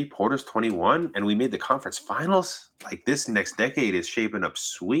 23, Porter's 21, and we made the conference finals. Like this next decade is shaping up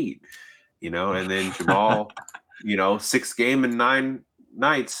sweet, And then Jamal, 6 game and 9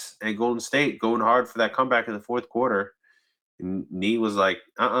 nights at Golden State, going hard for that comeback in the fourth quarter. And Nee was like,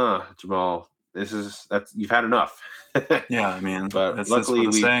 Jamal, that's you've had enough. yeah, I mean, But that's what luckily,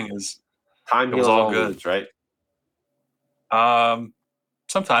 the saying is. time It was heals all all good. wounds, right? Um,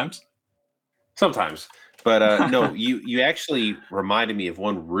 Sometimes. Sometimes. But no, you actually reminded me of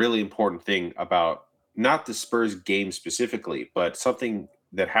one really important thing about not the Spurs game specifically, but something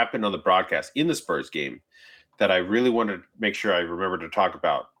that happened on the broadcast in the Spurs game that I really wanted to make sure I remember to talk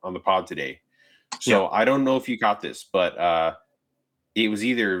about on the pod today. Yeah, So I don't know if you got this, but it was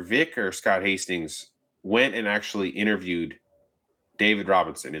either Vic or Scott Hastings went and actually interviewed David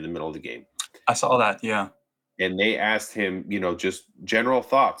Robinson in the middle of the game. I saw that. Yeah. And they asked him, just general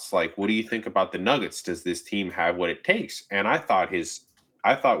thoughts like, what do you think about the Nuggets? Does this team have what it takes? And I thought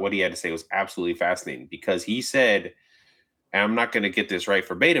what he had to say was absolutely fascinating because he said, and I'm not going to get this right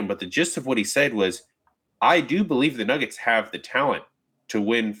verbatim, but the gist of what he said was, I do believe the Nuggets have the talent to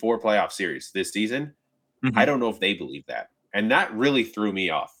win 4 playoff series this season. I Mhm. don't know if they believe that. And that really threw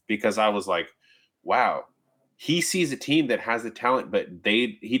me off because I was like, wow, he sees a team that has the talent, but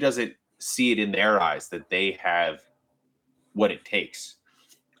he doesn't see it in their eyes that they have what it takes.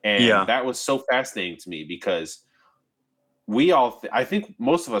 And Yeah. that was so fascinating to me because I think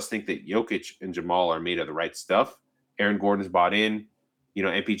most of us think that Jokic and Jamal are made of the right stuff. Aaron Gordon's bought in,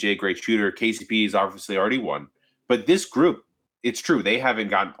 MPJ, great shooter. KCP is obviously already won. But this group, it's true, they haven't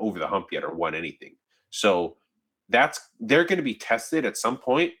gotten over the hump yet or won anything. So they're going to be tested at some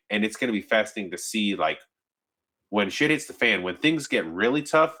point, and it's going to be fascinating to see like when shit hits the fan, when things get really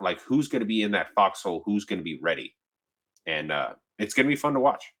tough, like who's going to be in that foxhole, who's going to be ready, and it's going to be fun to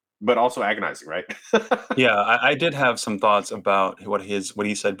watch, but also agonizing, right? Yeah, I did have some thoughts about what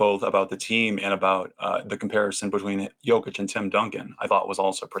he said, both about the team and about the comparison between Jokic and Tim Duncan. I thought was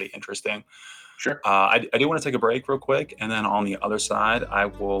also pretty interesting. Sure. I do want to take a break real quick, and then on the other side, I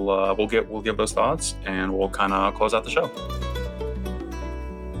will we'll give those thoughts, and we'll kind of close out the show.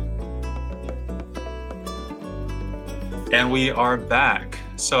 And we are back.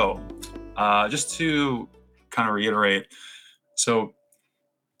 So, just to kind of reiterate, so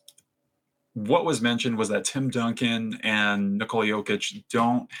what was mentioned was that Tim Duncan and Nikola Jokic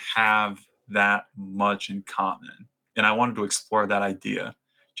don't have that much in common. And I wanted to explore that idea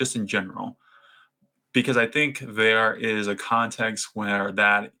just in general, because I think there is a context where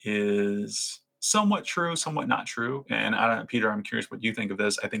that is somewhat true, somewhat not true. And I don't, Peter, I'm curious what you think of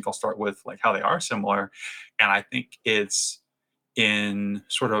this. I think I'll start with like how they are similar, and I think it's in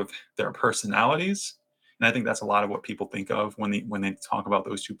sort of their personalities. And I think that's a lot of what people think of when they talk about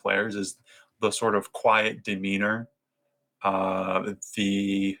those two players is the sort of quiet demeanor,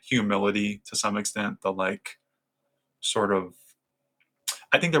 the humility to some extent, the like sort of.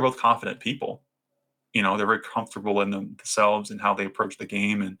 I think they're both confident people. You know, they're very comfortable in themselves and how they approach the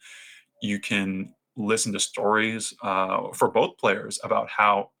game, and you can listen to stories for both players about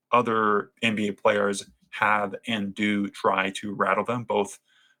how other NBA players have and do try to rattle them, both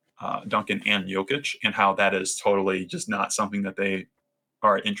Duncan and Jokic, and how that is totally just not something that they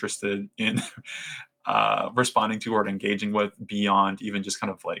are interested in responding to or engaging with beyond even just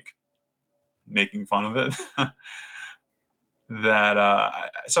kind of like making fun of it. that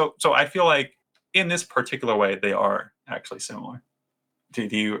so I feel like in this particular way they are actually similar. Do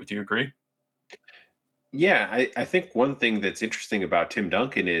you agree? Yeah, I think one thing that's interesting about Tim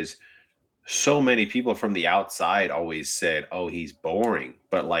Duncan is so many people from the outside always said, "Oh, he's boring."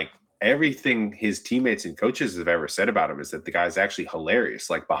 But like everything his teammates and coaches have ever said about him is that the guy's actually hilarious,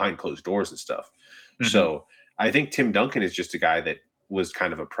 like behind closed doors and stuff. Hmm. So I think Tim Duncan is just a guy that was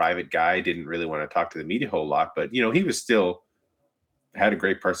kind of a private guy, didn't really want to talk to the media a whole lot, but he was still had a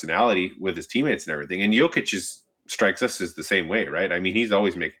great personality with his teammates and everything. And Jokic strikes us as the same way, right? I mean, he's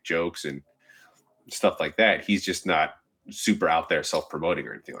always making jokes and stuff like that. He's just not super out there self promoting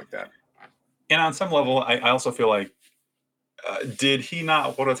or anything like that. And on some level, I also feel like did he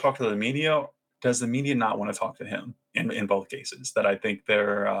not want to talk to the media? Does the media not want to talk to him in both cases? That I think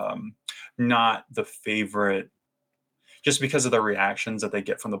they're not the favorite just because of the reactions that they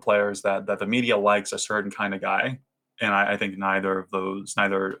get from the players that the media likes a certain kind of guy. And I think neither of those,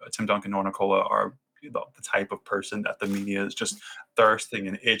 neither Tim Duncan nor Nicola are the type of person that the media is just thirsting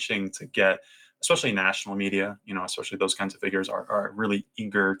and itching to get, especially national media, especially those kinds of figures are really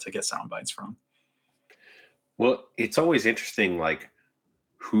eager to get sound bites from. Well, it's always interesting, like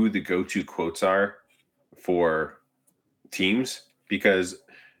who the go to quotes are for teams, because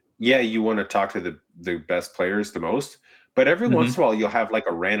yeah, you want to talk to the best players the most, but every once Hmm. in a while you'll have like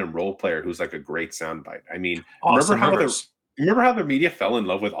a random role player who's like a great soundbite. I mean, remember Austin how the Rivers. remember how the media fell in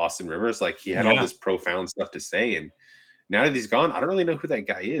love with Austin Rivers? Like he had all Yeah. this profound stuff to say, and now that he's gone, I don't really know who that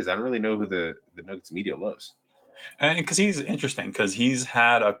guy is. I don't really know who the Nuggets media loves. And because he's interesting, because he's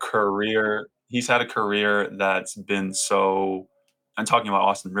had a career that's been so. I'm talking about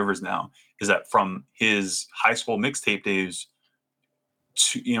Austin Rivers now. Is that from his high school mixtape days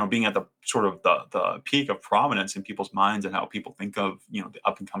to being at the sort of the peak of prominence in people's minds and how people think of the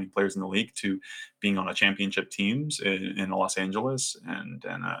up and coming players in the league to being on a championship teams in Los Angeles and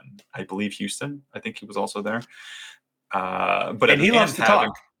I believe Houston. I think he was also there. But And he loves and to talk.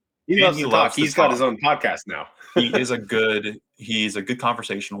 having He and loves he to talk. loves to He's got his talk. own podcast now. He's a good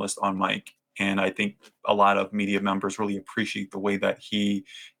conversationalist on mic, and I think a lot of media members really appreciate the way that he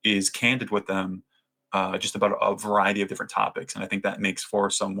is candid with them, just about a variety of different topics. And I think that makes for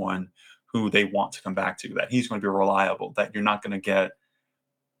someone who they want to come back to. That he's going to be reliable. That you're not going to get.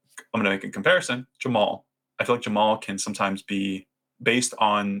 I'm going to make a comparison. Jamal. I feel like Jamal can sometimes be based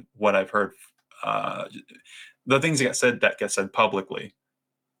on what I've heard. Uh, the things that get said publicly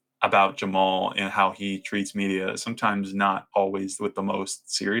about Jamal and how he treats media, sometimes not always with the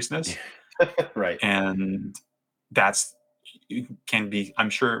most seriousness. Right. And that's can be,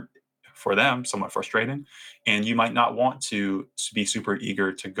 I'm sure, for them somewhat frustrating. And you might not want to be super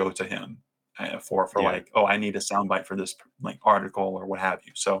eager to go to him for Yeah. like, oh, I need a soundbite for this like article or what have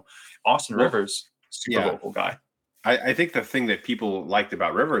you. So Austin Well, Rivers, super yeah. vocal guy. I think the thing that people liked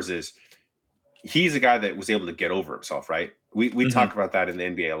about Rivers is he's a guy that was able to get over himself, right? We Hmm. talk about that in the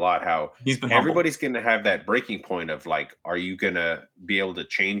NBA a lot, how He's been humble. everybody's going to have that breaking point of like, are you going to be able to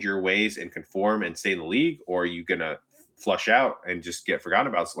change your ways and conform and stay in the league, or are you going to flush out and just get forgotten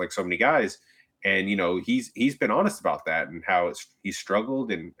about like so many guys? And he's been honest about that and how he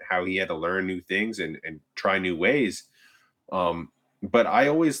struggled and how he had to learn new things and try new ways. But I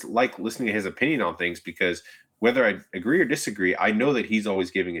always like listening to his opinion on things because whether I agree or disagree, I know that he's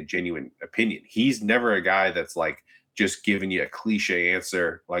always giving a genuine opinion. He's never a guy that's like just giving you a cliche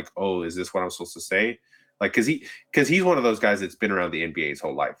answer, like, "Oh, is this what I'm supposed to say?" Like, because he's one of those guys that's been around the NBA his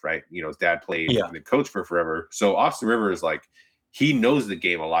whole life, right? You know, his dad played Yeah. and then coached for forever. So Austin Rivers, like, he knows the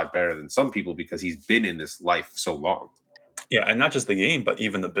game a lot better than some people because he's been in this life so long. Yeah, and not just the game, but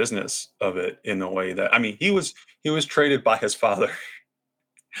even the business of it in a way that, I mean, he was traded by his father.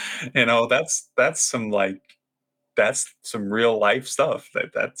 That's some like that's some real life stuff.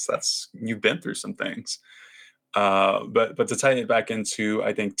 That's you've been through some things. But to tie it back into,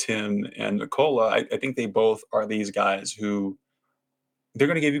 I think Tim and Nicola, I think they both are these guys who they're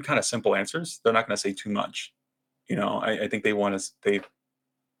going to give you kind of simple answers. They're not going to say too much. I think they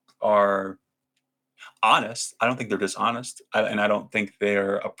are honest. I don't think they're dishonest, and I don't think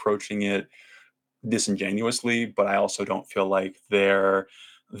they're approaching it disingenuously. But I also don't feel like they're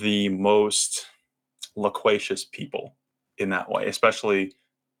the most loquacious people in that way, especially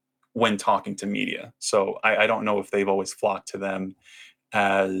when talking to media. So I don't know if they've always flocked to them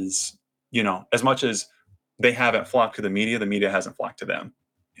as as much as they haven't flocked to the media hasn't flocked to them,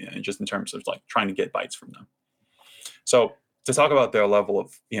 just in terms of like trying to get bites from them. So to talk about their level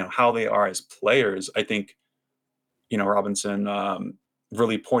of how they are as players, I think Robinson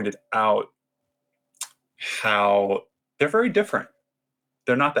really pointed out how they're very different.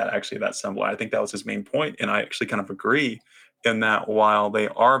 They're not that similar. I think that was his main point, and I actually kind of agree in that while they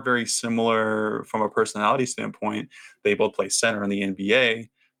are very similar from a personality standpoint, they both play center in the NBA.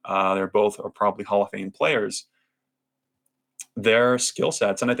 They're both are probably Hall of Fame players. Their skill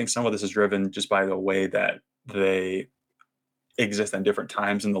sets, and I think some of this is driven just by the way that they exist at different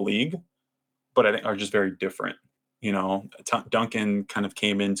times in the league, but I think are just very different. Duncan kind of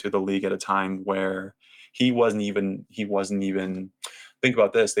came into the league at a time where he wasn't even think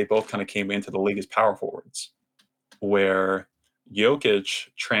about this. They both kind of came into the league as power forwards, where Jokic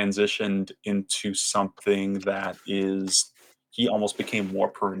transitioned into something that is he almost became more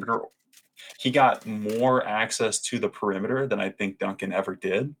perimeter. He got more access to the perimeter than I think Duncan ever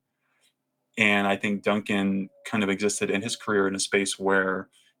did. And I think Duncan kind of existed in his career in a space where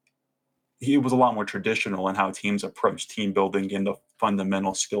he was a lot more traditional in how teams approach team building and the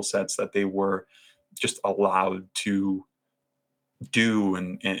fundamental skill sets that they were just allowed to do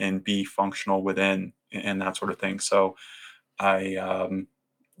and be functional within and that sort of thing. So I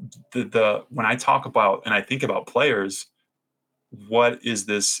the when I talk about and I think about players, what is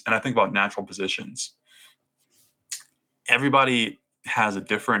this? And I think about natural positions. Everybody has a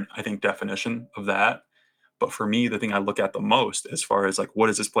different, I think, definition of that. But for me, the thing I look at the most as far as like what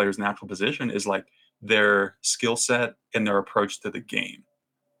is this player's natural position is like their skill set and their approach to the game.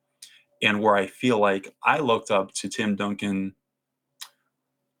 And where I feel like I looked up to Tim Duncan,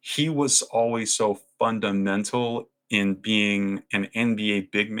 he was always so fundamental in being an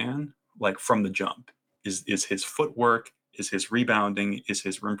NBA big man, like from the jump. Is his footwork, is his rebounding, is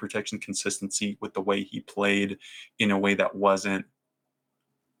his rim protection consistency with the way he played in a way that wasn't,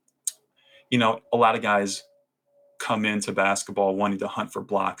 a lot of guys come into basketball wanting to hunt for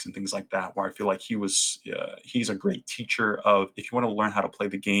blocks and things like that. Where I feel like he's a great teacher of if you want to learn how to play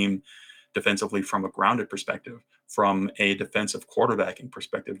the game defensively from a grounded perspective, from a defensive quarterbacking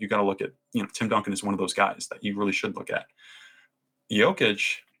perspective, you got to look at Tim Duncan is one of those guys that you really should look at.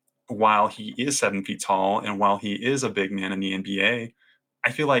 Jokic, while he is 7 feet tall and while he is a big man in the NBA,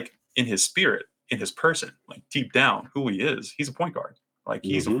 I feel like in his spirit, in his person, like deep down, who he is, he's a point guard. Like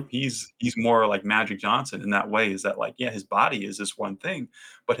Mm-hmm. he's more like Magic Johnson in that way. Is that like his body is this one thing,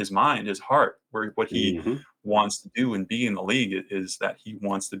 but his mind, his heart, where what he Mm-hmm. wants to do and be in the league is that he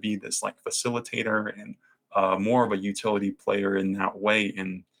wants to be this like facilitator and more of a utility player in that way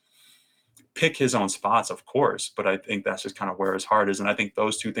and pick his own spots, of course. But I think that's just kind of where his heart is, and I think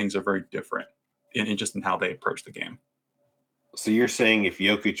those two things are very different in just in how they approach the game. So you're saying if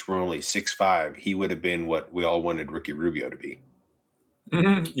Jokic were only 6'5", he would have been what we all wanted Ricky Rubio to be?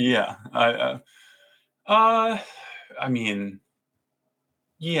 Yeah, uh, I mean,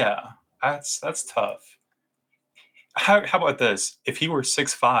 yeah, that's tough. How about this? If he were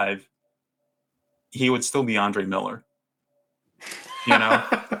 6'5", he would still be Andre Miller. You know,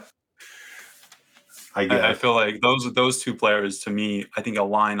 I I guess. feel like those two players to me, I think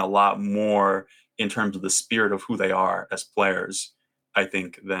align a lot more in terms of the spirit of who they are as players. I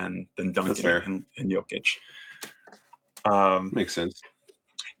think than That's Duncan fair. and Jokic. Um, Makes sense.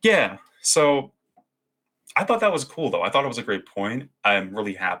 yeah, so I thought that was cool though. I thought it was a great point. I'm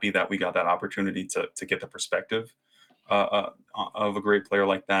really happy that we got that opportunity to get the perspective of a great player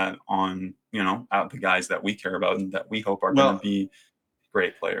like that on out the guys that we care about and that we hope are going to Well, be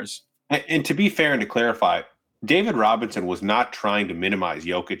great players. and to be fair and to clarify, David Robinson was not trying to minimize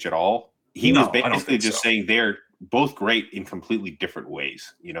Jokic at all. He was No, I don't basically think so. just saying both great in completely different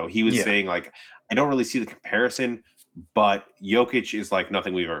ways. He was Yeah. saying like, I don't really see the comparison, but Jokic is like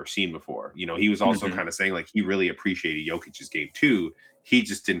nothing we've ever seen before. He was also Hmm. kind of saying like he really appreciated Jokic's game too. He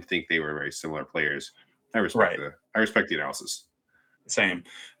just didn't think they were very similar players. Right. I respect the analysis. Same.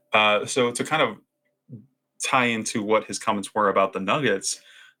 So to kind of tie into what his comments were about the Nuggets,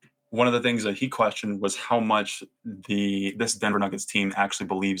 one of the things that he questioned was how much this Denver Nuggets team actually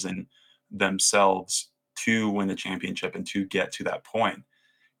believes in themselves to win the championship and to get to that point.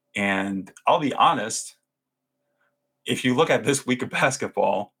 And I'll be honest, if you look at this week of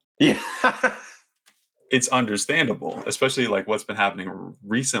basketball, Yeah. it's understandable, especially like what's been happening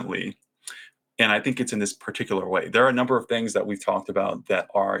recently. And I think it's in this particular way. There are a number of things that we've talked about that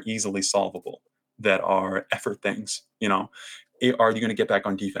are easily solvable, that are effort things. Are you going to get back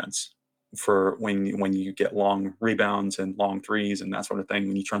on defense for when you get long rebounds and long threes and that sort of thing?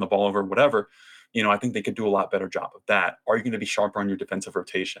 When you turn the ball over, whatever. I think they could do a lot better job of that. Are you going to be sharper on your defensive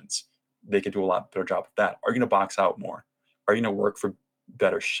rotations? They could do a lot better job of that. Are you going to box out more? Are you going to work for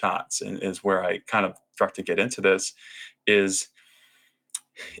better shots? And is where I kind of start to get into this is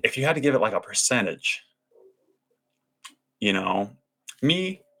if you had to give it like a percentage, you know,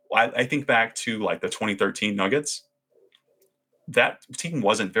 me, I think back to like the 2013 Nuggets. That team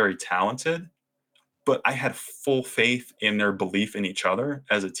wasn't very talented, but I had full faith in their belief in each other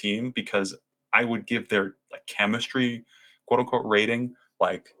as a team because I would give their like chemistry, quote unquote, rating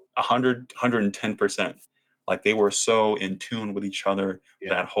like 110%. Like they were so in tune with each other Yeah.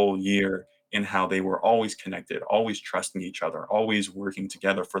 that whole year in how they were always connected, always trusting each other, always working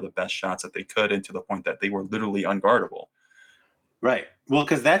together for the best shots that they could, and to the point that they were literally unguardable. Right. Well,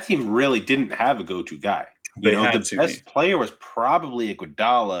 because that team really didn't have a go-to guy. They had The to be. best player was probably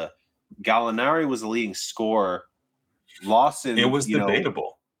Iguodala. Gallinari was the leading scorer. It Lawson, was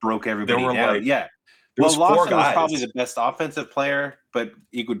debatable. broke There everybody were down. like Yeah. there Well, was four Lawson was probably guys, the best offensive player, but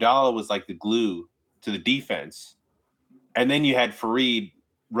Iguodala was like the glue to the defense. And then you had Fareed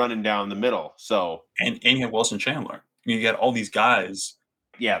running down the middle. So, and you had Wilson Chandler. You had all these guys.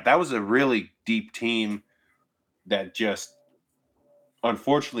 yeah, that was a really deep team that just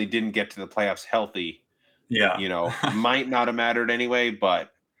unfortunately didn't get to the playoffs healthy. Yeah. Might not have mattered anyway, but I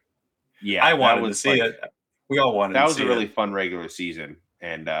yeah, wanted to see it. We all wanted that to was a see it. really fun regular season,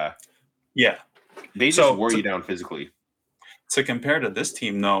 and Yeah. they just So wore you to, down physically. to compare to this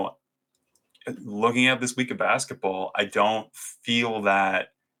team, though, looking at this week of basketball, I don't feel that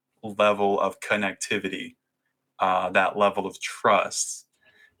level of connectivity, that level of trust.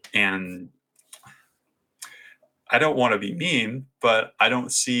 And I don't want to be mean, but I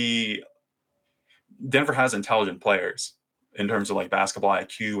don't see Denver has intelligent players in terms of like basketball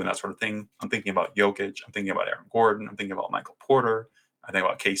IQ and that sort of thing. I'm thinking about Jokic. I'm thinking about Aaron Gordon. I'm thinking about Michael Porter. I think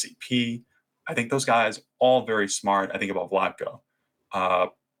about KCP. I think those guys all very smart. I think about Vlatko. Uh,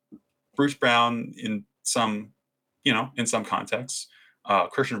 Bruce Brown in some contexts.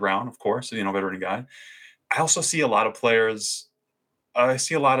 Christian Brown, of course, veteran guy. I also see a lot of players. I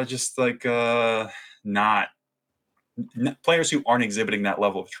see a lot of just like not players who aren't exhibiting that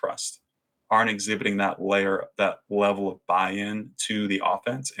level of trust, aren't exhibiting that level of buy-in to the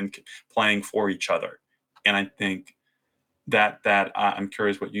offense and playing for each other. And I think that I'm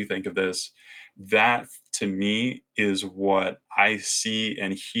curious what you think of this. That to me is what I see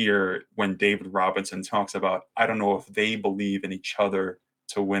and hear when David Robinson talks about. I don't know if they believe in each other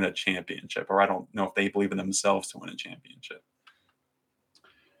to win a championship, or I don't know if they believe in themselves to win a championship.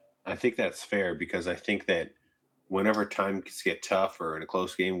 I think that's fair because I think that whenever times get tough or in a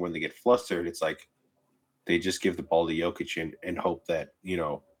close game when they get flustered, it's like they just give the ball to Jokic and hope that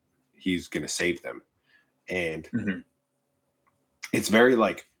he's going to save them. And Mm-hmm. it's very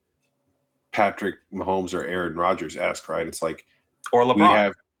like Patrick Mahomes or Aaron Rodgers-esque, right? It's like Or we LeBron.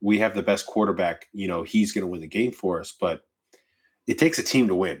 have we have the best quarterback, he's going to win the game for us, but it takes a team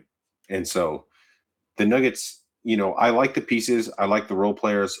to win. And so the Nuggets, I like the pieces, I like the role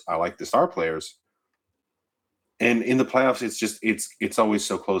players, I like the star players. And in the playoffs, it's always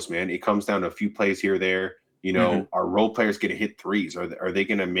so close, man. It comes down to a few plays here or there. Mm-hmm. Our role players going to hit threes? Are they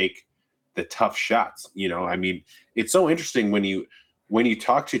going to make the tough shots? I mean, it's so interesting when you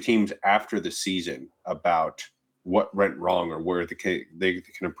talk to teams after the season about what went wrong or where they can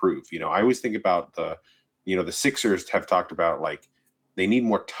improve. I always think about the Sixers have talked about like they need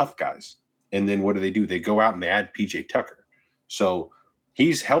more tough guys, and then what do? They go out and they add PJ Tucker. So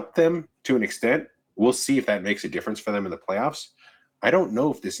he's helped them to an extent. We'll see if that makes a difference for them in the playoffs. I don't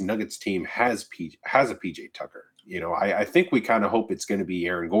know if this Nuggets team has a PJ Tucker. I think we kind of hope it's going to be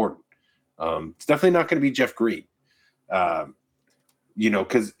Aaron Gordon. It's definitely not going to be Jeff Green. Um,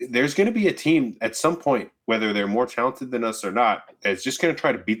 Because there's going to be a team at some point, whether they're more talented than us or not, that's just going to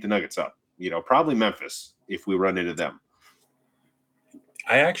try to beat the Nuggets up. Probably Memphis if we run into them.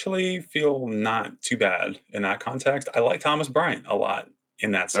 I actually feel not too bad in that context. I like Thomas Bryant a lot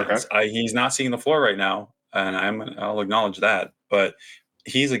in that Okay. sense. He's not seeing the floor right now, and I'll acknowledge that. But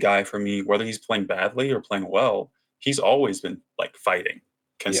he's a guy for me, whether he's playing badly or playing well, he's always been like fighting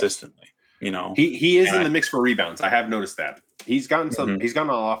Yes. consistently. You know, He is and in the mix for rebounds. I have noticed that. He's gotten some. mhm. He's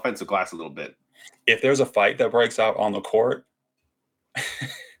gotten on offensive glass a little bit. If there's a fight that breaks out on the court,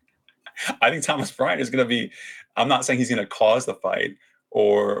 I think Thomas Bryant is going to be. I'm not saying he's going to cause the fight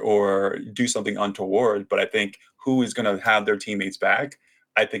or do something untoward, but I think who is going to have their teammates back.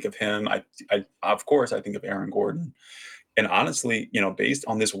 I think of him. I of course I think of Aaron Gordon, and honestly, based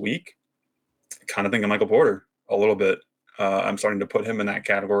on this week, I kind of think of Michael Porter a little bit. I'm starting to put him in that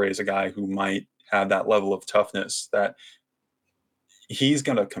category as a guy who might have that level of toughness that he's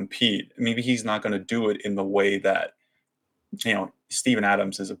going to compete. Maybe he's not going to do it in the way that Steven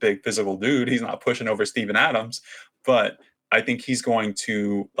Adams is a big physical dude. He's not pushing over Steven Adams, but I think he's going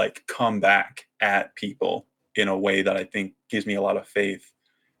to like come back at people in a way that I think gives me a lot of faith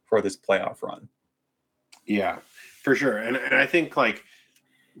for this playoff run. Yeah, for sure. And I think like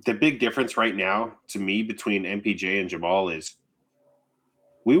the big difference right now to me between MPJ and Jamal is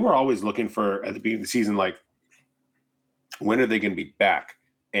we were always looking for at the beginning of the season, like, when are they going to be back?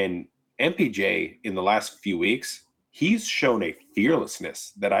 And MPJ in the last few weeks, he's shown a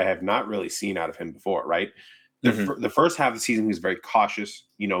fearlessness that I have not really seen out of him before, right? Mhm. The first half of the season, he was very cautious,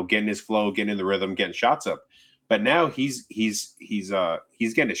 getting his flow, getting in the rhythm, getting shots up. But now he's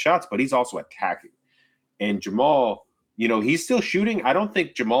getting his shots, but he's also attacking. And Jamal, he's still shooting. I don't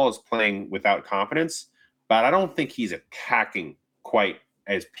think Jamal is playing without confidence, but I don't think he's attacking quite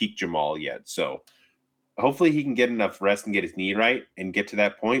as peak Jamal yet. So hopefully he can get enough rest and get his knee right and get to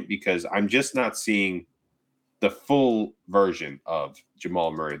that point, because I'm just not seeing the full version of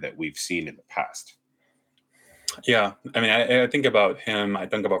Jamal Murray that we've seen in the past. Yeah, I mean, I think about him. I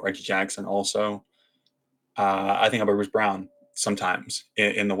think about Reggie Jackson also. I think about Bruce Brown sometimes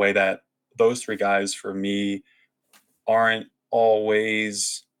in the way that those three guys for me aren't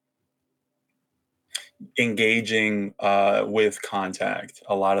always engaging with contact.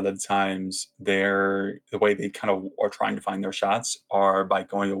 A lot of the times, the way they kind of are trying to find their shots are by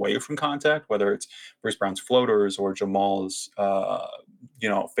going away from contact, whether it's Bruce Brown's floaters or Jamal's,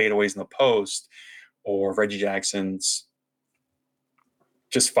 fadeaways in the post, or Reggie Jackson's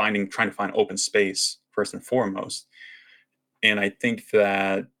just trying to find open space first and foremost. And I think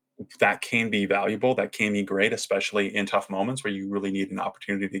that can be valuable. That can be great, especially in tough moments where you really need an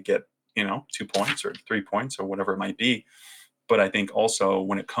opportunity to get 2 points or 3 points or whatever it might be. But I think also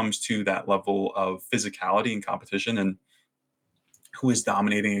when it comes to that level of physicality and competition and who is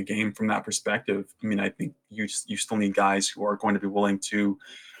dominating a game from that perspective, I mean, I think you still need guys who are going to be willing to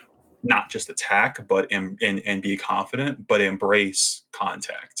not just attack, but and be confident, but embrace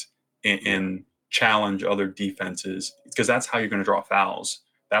contact Yeah. and challenge other defenses, because that's how you're going to draw fouls.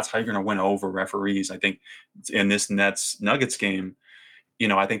 That's how you're going to win over referees. I think in this Nets Nuggets game,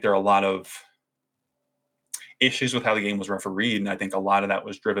 I think there are a lot of issues with how the game was refereed, and I think a lot of that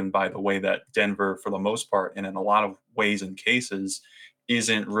was driven by the way that Denver, for the most part, and in a lot of ways and cases,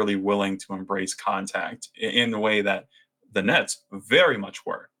 isn't really willing to embrace contact in the way that the Nets very much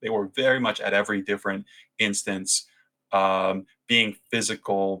were. They were very much at every different instance, being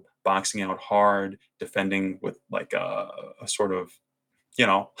physical, boxing out hard, defending with like a sort of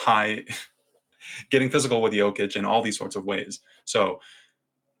high, getting physical with Jokic in all these sorts of ways. So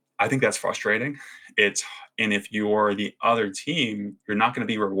I think that's frustrating. And if you're the other team, you're not going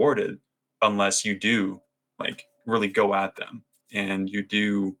to be rewarded unless you do like really go at them and you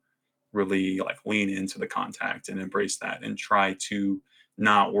do really like lean into the contact and embrace that and try to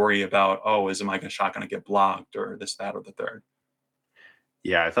not worry about, oh, is my shot going to get blocked or this, that, or the third.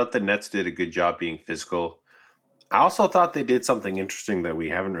 Yeah, I thought the Nets did a good job being physical. I also thought they did something interesting that we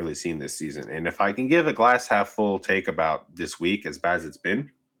haven't really seen this season. And if I can give a glass half full take about this week, as bad as it's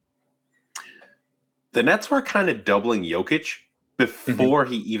been, the Nets were kind of doubling Jokic Hmm. before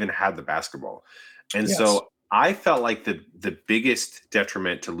he even had the basketball. And Yes. so I felt like the biggest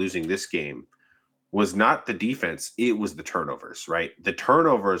detriment to losing this game was not the defense, it was the turnovers, right? The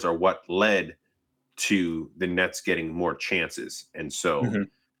turnovers are what led to the Nets getting more chances. And so Hmm.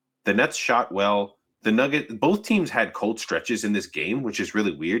 the Nets shot well. Both teams had cold stretches in this game, which is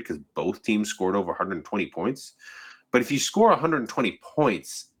really weird because both teams scored over 120 points. But if you score 120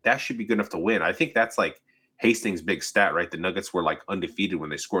 points, that should be good enough to win. I think that's like Hastings' big stat, right? The Nuggets were like undefeated when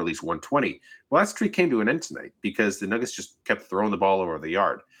they score at least 120. Well, that streak came to an end tonight because the Nuggets just kept throwing the ball over the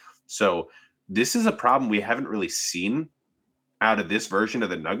yard. So this is a problem we haven't really seen out of this version of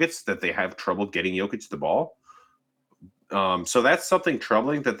the Nuggets, that they have trouble getting Jokic the ball. So that's something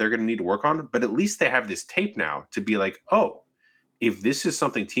troubling that they're going to need to work on. But at least they have this tape now to be like, oh, if this is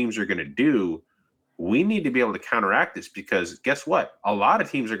something teams are going to do, we need to be able to counteract this, because guess what? A lot of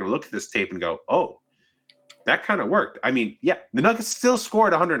teams are going to look at this tape and go, oh, that kind of worked. I mean, yeah, the Nuggets still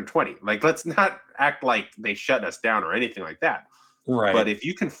scored 120. Like, let's not act like they shut us down or anything like that. But Right. if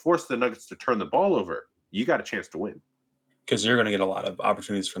you can force the Nuggets to turn the ball over, you got a chance to win. Because you're going to get a lot of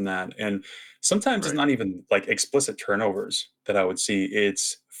opportunities from that. And sometimes it's Right. not even like explicit turnovers that I would see.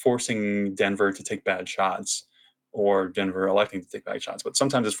 It's forcing Denver to take bad shots, or Denver electing to take bad shots. But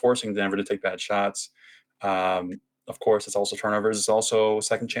sometimes it's forcing Denver to take bad shots. Um, of course, it's also turnovers. It's also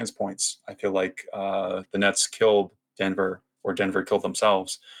second chance points. I feel like the Nets killed Denver, or Denver killed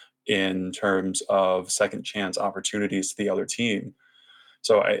themselves in terms of second chance opportunities to the other team.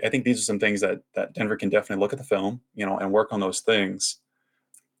 So I think these are some things that Denver can definitely look at the film, and work on those things.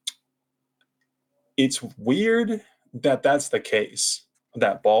 It's weird that that's the case.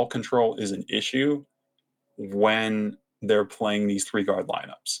 That ball control is an issue when they're playing these three guard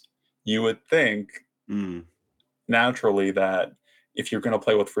lineups. You would think Mm. naturally that if you're going to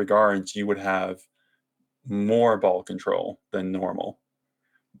play with three guards, you would have more ball control than normal.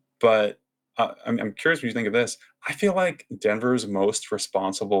 But I'm curious what you think of this. I feel like Denver's most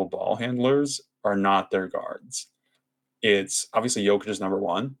responsible ball handlers are not their guards. It's obviously Jokic is number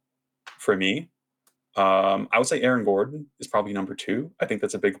one for me. I would say Aaron Gordon is probably number two. I think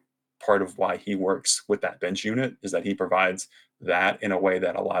that's a big part of why he works with that bench unit, is that he provides that in a way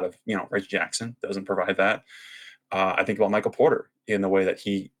that a lot of, Reggie Jackson doesn't provide that. I think about Michael Porter in the way that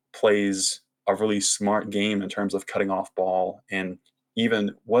he plays a really smart game in terms of cutting off ball, and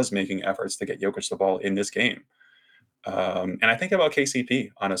even was making efforts to get Jokic the ball in this game. And I think about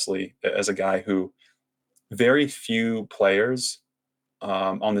KCP, honestly, as a guy who very few players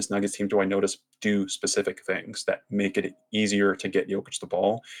on this Nuggets team do I notice do specific things that make it easier to get Jokic the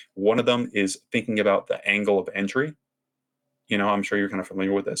ball. One of them is thinking about the angle of entry. I'm sure you're kind of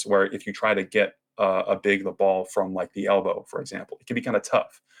familiar with this, where if you try to get a big the ball from like the elbow, for example, it can be kind of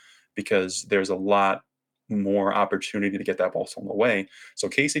tough because there's a lot more opportunity to get that ball from the way. So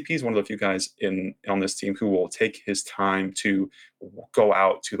KCP is one of the few guys on this team who will take his time to go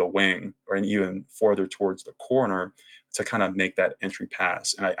out to the wing, or even further towards the corner, to kind of make that entry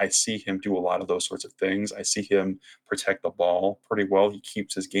pass. And I see him do a lot of those sorts of things. I see him protect the ball pretty well. He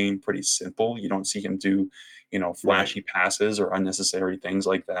keeps his game pretty simple. You don't see him do, Right. flashy passes or unnecessary things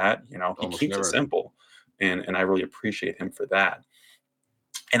like that. He Almost keeps it never. simple. And I really appreciate him for that.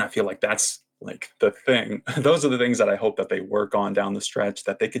 And I feel like that's like the thing. Those are the things that I hope that they work on down the stretch,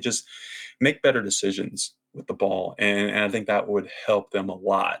 that they could just make better decisions with the ball. And I think that would help them a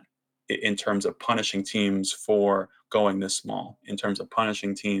lot in terms of punishing teams for going this small, in terms of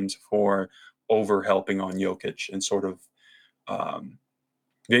punishing teams for over helping on Jokic, and sort of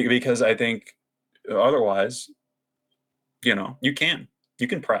because I think otherwise, you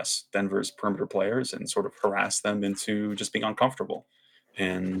can press Denver's perimeter players and sort of harass them into just being uncomfortable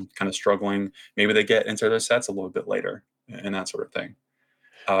and kind of struggling. Maybe they get into their sets a little bit later and that sort of thing.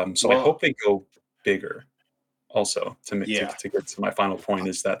 So I Well, hope they go bigger. Also, yeah. to get to my final point,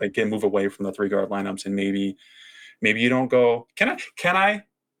 is that they can move away from the three guard lineups, and maybe you don't go. Can I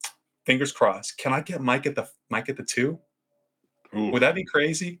fingers crossed? Can I get Mike at the two? Would Oof. that be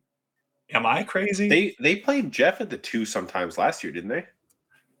crazy? Am I crazy? They played Jeff at the two sometimes last year, didn't they?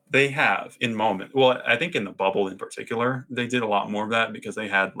 They have in moment. Well, I think in the bubble in particular, they did a lot more of that because they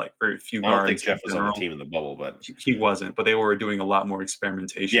had like very few I don't think guards Jeff in was on the general. team in the bubble, but He wasn't, but they were doing a lot more yeah,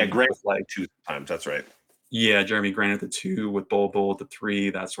 experimentation Grant with like, two times. That's right. yeah, Jeremy Grant at the two, with Bol at the three,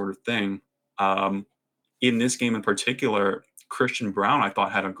 that sort of thing. Um, in this game in particular, Christian Brown, I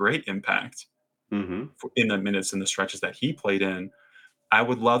thought, had a great impact Mm-hmm. in the minutes and the stretches that he played in. I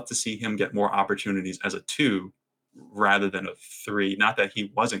would love to see him get more opportunities as a two rather than a three. Not that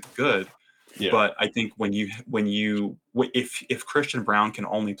he wasn't good, Yeah. but I think if Christian Brown can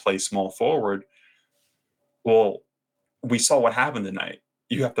only play small forward, well, we saw what happened tonight.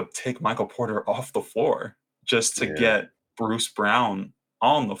 You have to take Michael Porter off the floor just to Yeah. get Bruce Brown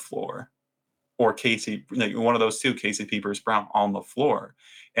on the floor, or Casey, like one of those two, KCP, Bruce Brown on the floor.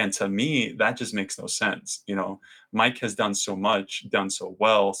 And to me, that just makes no sense. Mike has done so much, done so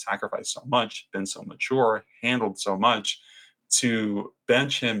well, sacrificed so much, been so mature, handled so much. To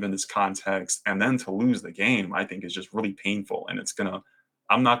bench him in this context and then to lose the game, I think is just really painful. And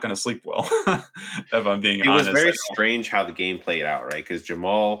I'm not going to sleep well if I'm being It was honest. very strange how the game played out, right? Because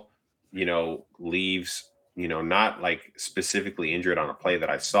Jamal, leaves, not like specifically injured on a play that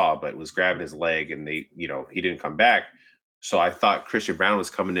I saw, but was grabbing his leg and he didn't come back. So I thought Christian Brown was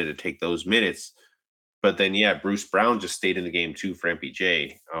coming in to take those minutes. But then, yeah, Bruce Brown just stayed in the game too for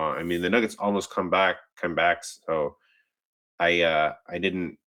MPJ. I mean, the Nuggets almost come back. So I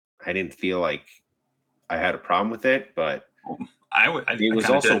didn't feel like I had a problem with it, but it I was kind of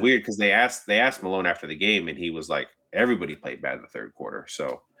also did. weird because they asked Malone after the game, and he was like, "Everybody played bad in the third quarter."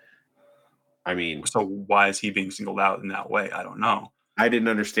 So, I mean, So why is he being singled out in that way? I don't know. I didn't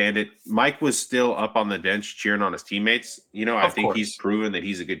understand it. Mike was still up on the bench cheering on his teammates. I Of think he's course. proven that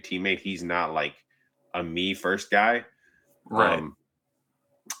he's a good teammate. He's not like a me first guy. Right. Um,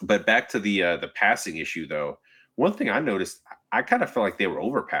 but back to the passing issue though. One thing I noticed, I kind of felt like they were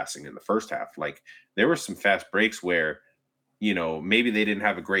overpassing in the first half. Like there were some fast breaks where maybe they didn't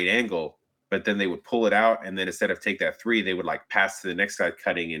have a great angle, but then they would pull it out, and then instead of take that three, they would like pass to the next guy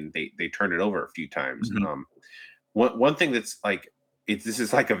cutting, and they turn it over a few times. Mhm. One thing that's like this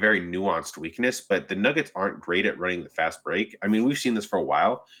is like a very nuanced weakness, but the Nuggets aren't great at running the fast break. I mean, we've seen this for a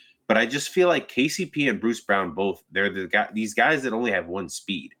while, but I just feel like KCP and Bruce Brown both these guys that only have one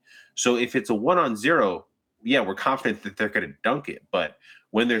speed. So if it's a 1-on-0, yeah, we're confident that they're going to dunk it. But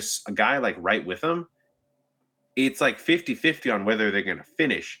when there's a guy like right with them, it's like 50-50 on whether they're going to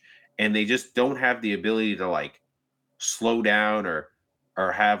finish, and they just don't have the ability to like slow down or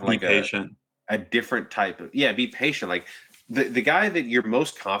have Be like a patient. a different type of, yeah, be patient. Like the guy that you're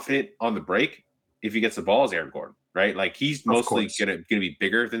most confident on the break, if he gets the ball, is Aaron Gordon, right? Like he's Of mostly course. gonna be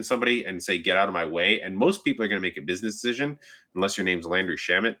bigger than somebody and say, get out of my way. And most people are gonna make a business decision unless your name's Landry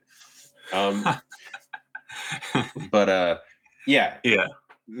Shamet. Um, but yeah, Yeah.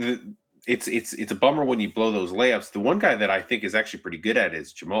 the, it's a bummer when you blow those layups. The one guy that I think is actually pretty good at it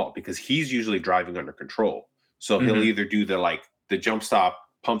is Jamal, because he's usually driving under control. So he'll Mhm. either do the jump stop,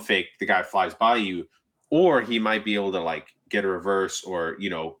 pump fake, the guy flies by you, or he might be able to like get a reverse or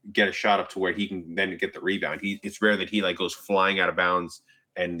get a shot up to where he can then get the rebound. It's rare that he like goes flying out of bounds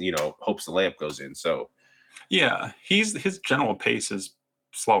and hopes the layup goes in. So Yeah. His general pace is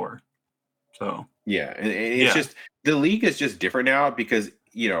slower. So yeah, and it's yeah. just the league is just different now because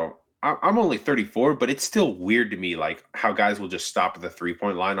I'm only 34, but it's still weird to me like how guys will just stop at the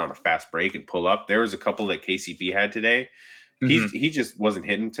 3-point line on a fast break and pull up. There was a couple that KCP had today. Mhm. He just wasn't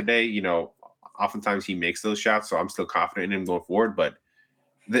hitting today. Oftentimes he makes those shots, so I'm still confident in him going forward. But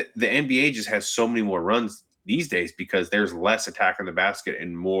the NBA just has so many more runs these days because there's less attack on the basket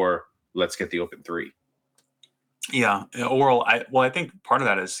and more let's get the open three. Yeah. I think part of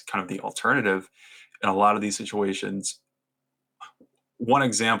that is kind of the alternative in a lot of these situations. One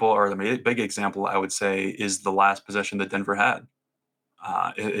example, or the big example, I would say, is the last possession that Denver had.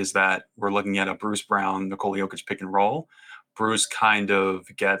 Is that we're looking at a Bruce Brown, Nikola Jokic pick and roll. Bruce kind of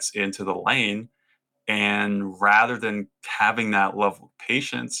gets into the lane, and rather than having that level of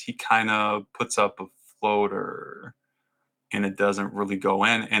patience, he kind of puts up a floater, and it doesn't really go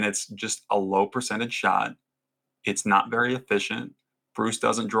in, and it's just a low percentage shot. It's not very efficient. Bruce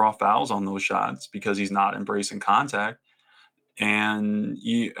doesn't draw fouls on those shots because he's not embracing contact. And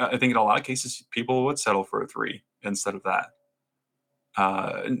I think in a lot of cases, people would settle for a three instead of that.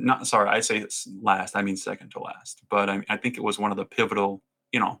 Not sorry, I say last. I mean second to last. But I think it was one of the pivotal,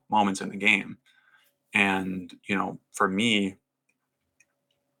 moments in the game. And for me,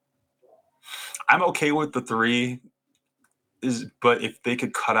 I'm okay with the three. But if they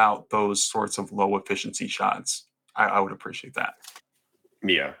could cut out those sorts of low efficiency shots, I would appreciate that.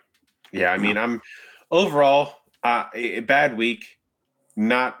 Yeah. Yeah, I Yeah. mean, I'm overall a bad week.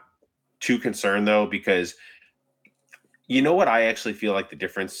 Not too concerned though, because you know what I actually feel like the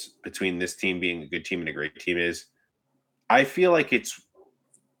difference between this team being a good team and a great team is. I feel like it's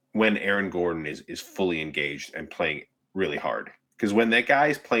when Aaron Gordon is fully engaged and playing really hard. Because when that guy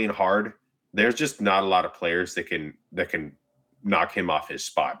is playing hard, there's just not a lot of players that can knock him off his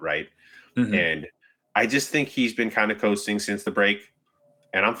spot, right? Hmm. And I just think he's been kind of coasting since the break,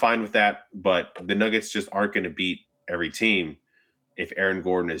 and I'm fine with that. But the Nuggets just aren't going to beat every team if Aaron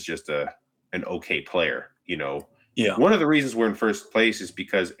Gordon is just an okay player. Yeah. One of the reasons we're in first place is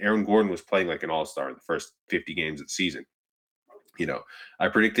because Aaron Gordon was playing like an all-star in the first 50 games of the season. I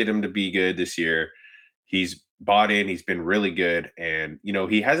predicted him to be good this year. He's bought in, he's been really good, and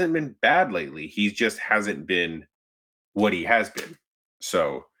he hasn't been bad lately. He just hasn't been what he has been.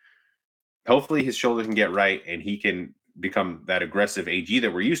 So hopefully his shoulder can get right and he can become that aggressive AG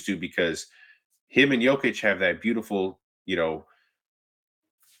that we're used to, because him and Jokic have that beautiful,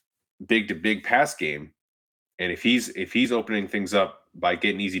 big to big pass game. And if he's opening things up by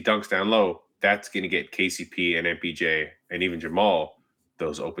getting easy dunks down low, that's going to get KCP and MPJ and even Jamal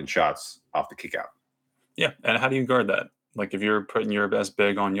those open shots off the kick out. Yeah, and how do you guard that? Like if you're putting your best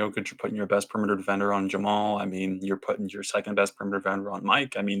big on Jokic, you're putting your best perimeter defender on Jamal. I mean, you're putting your second best perimeter defender on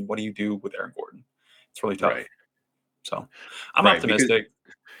Mike. I mean, what do you do with Aaron Gordon? It's really tough. Right. So I'm Right. Because optimistic.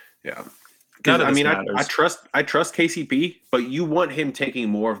 yeah. Because None of I this mean, I matters. trust KCP, but you want him taking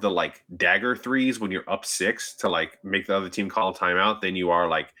more of the like dagger threes when you're up 6 to like make the other team call a timeout than you are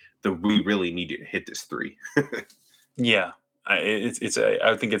like we really need to hit this three. Yeah, I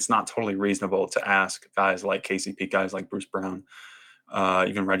think it's not totally reasonable to ask guys like KCP, guys like Bruce Brown,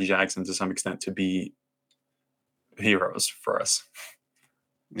 even Reggie Jackson to some extent to be heroes for us.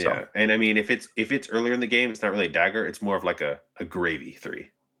 So Yeah, and I mean, if it's earlier in the game, it's not really a dagger. It's more of like a gravy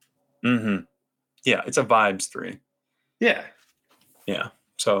three. yeah, it's a vibes three. Yeah, Yeah,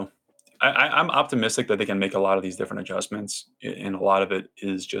 so I'm optimistic that they can make a lot of these different adjustments, and a lot of it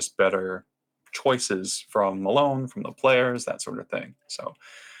is just better choices from Malone, from the players, that sort of thing. So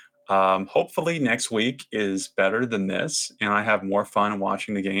hopefully next week is better than this, and I have more fun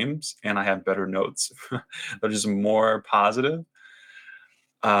watching the games, and I have better notes. They're just more positive.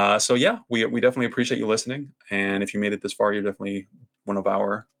 So yeah, we definitely appreciate you listening, and if you made it this far, you're definitely one of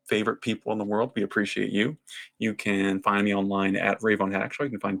our favorite people in the world. We appreciate you. You can find me online at Ravon Hackshaw. You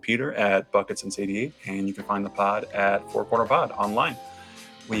can find Peter at Buckets and 88, and you can find the pod at Four Quarter Pod online.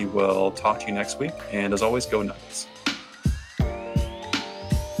 We will talk to you next week, and as always, go Nuggets.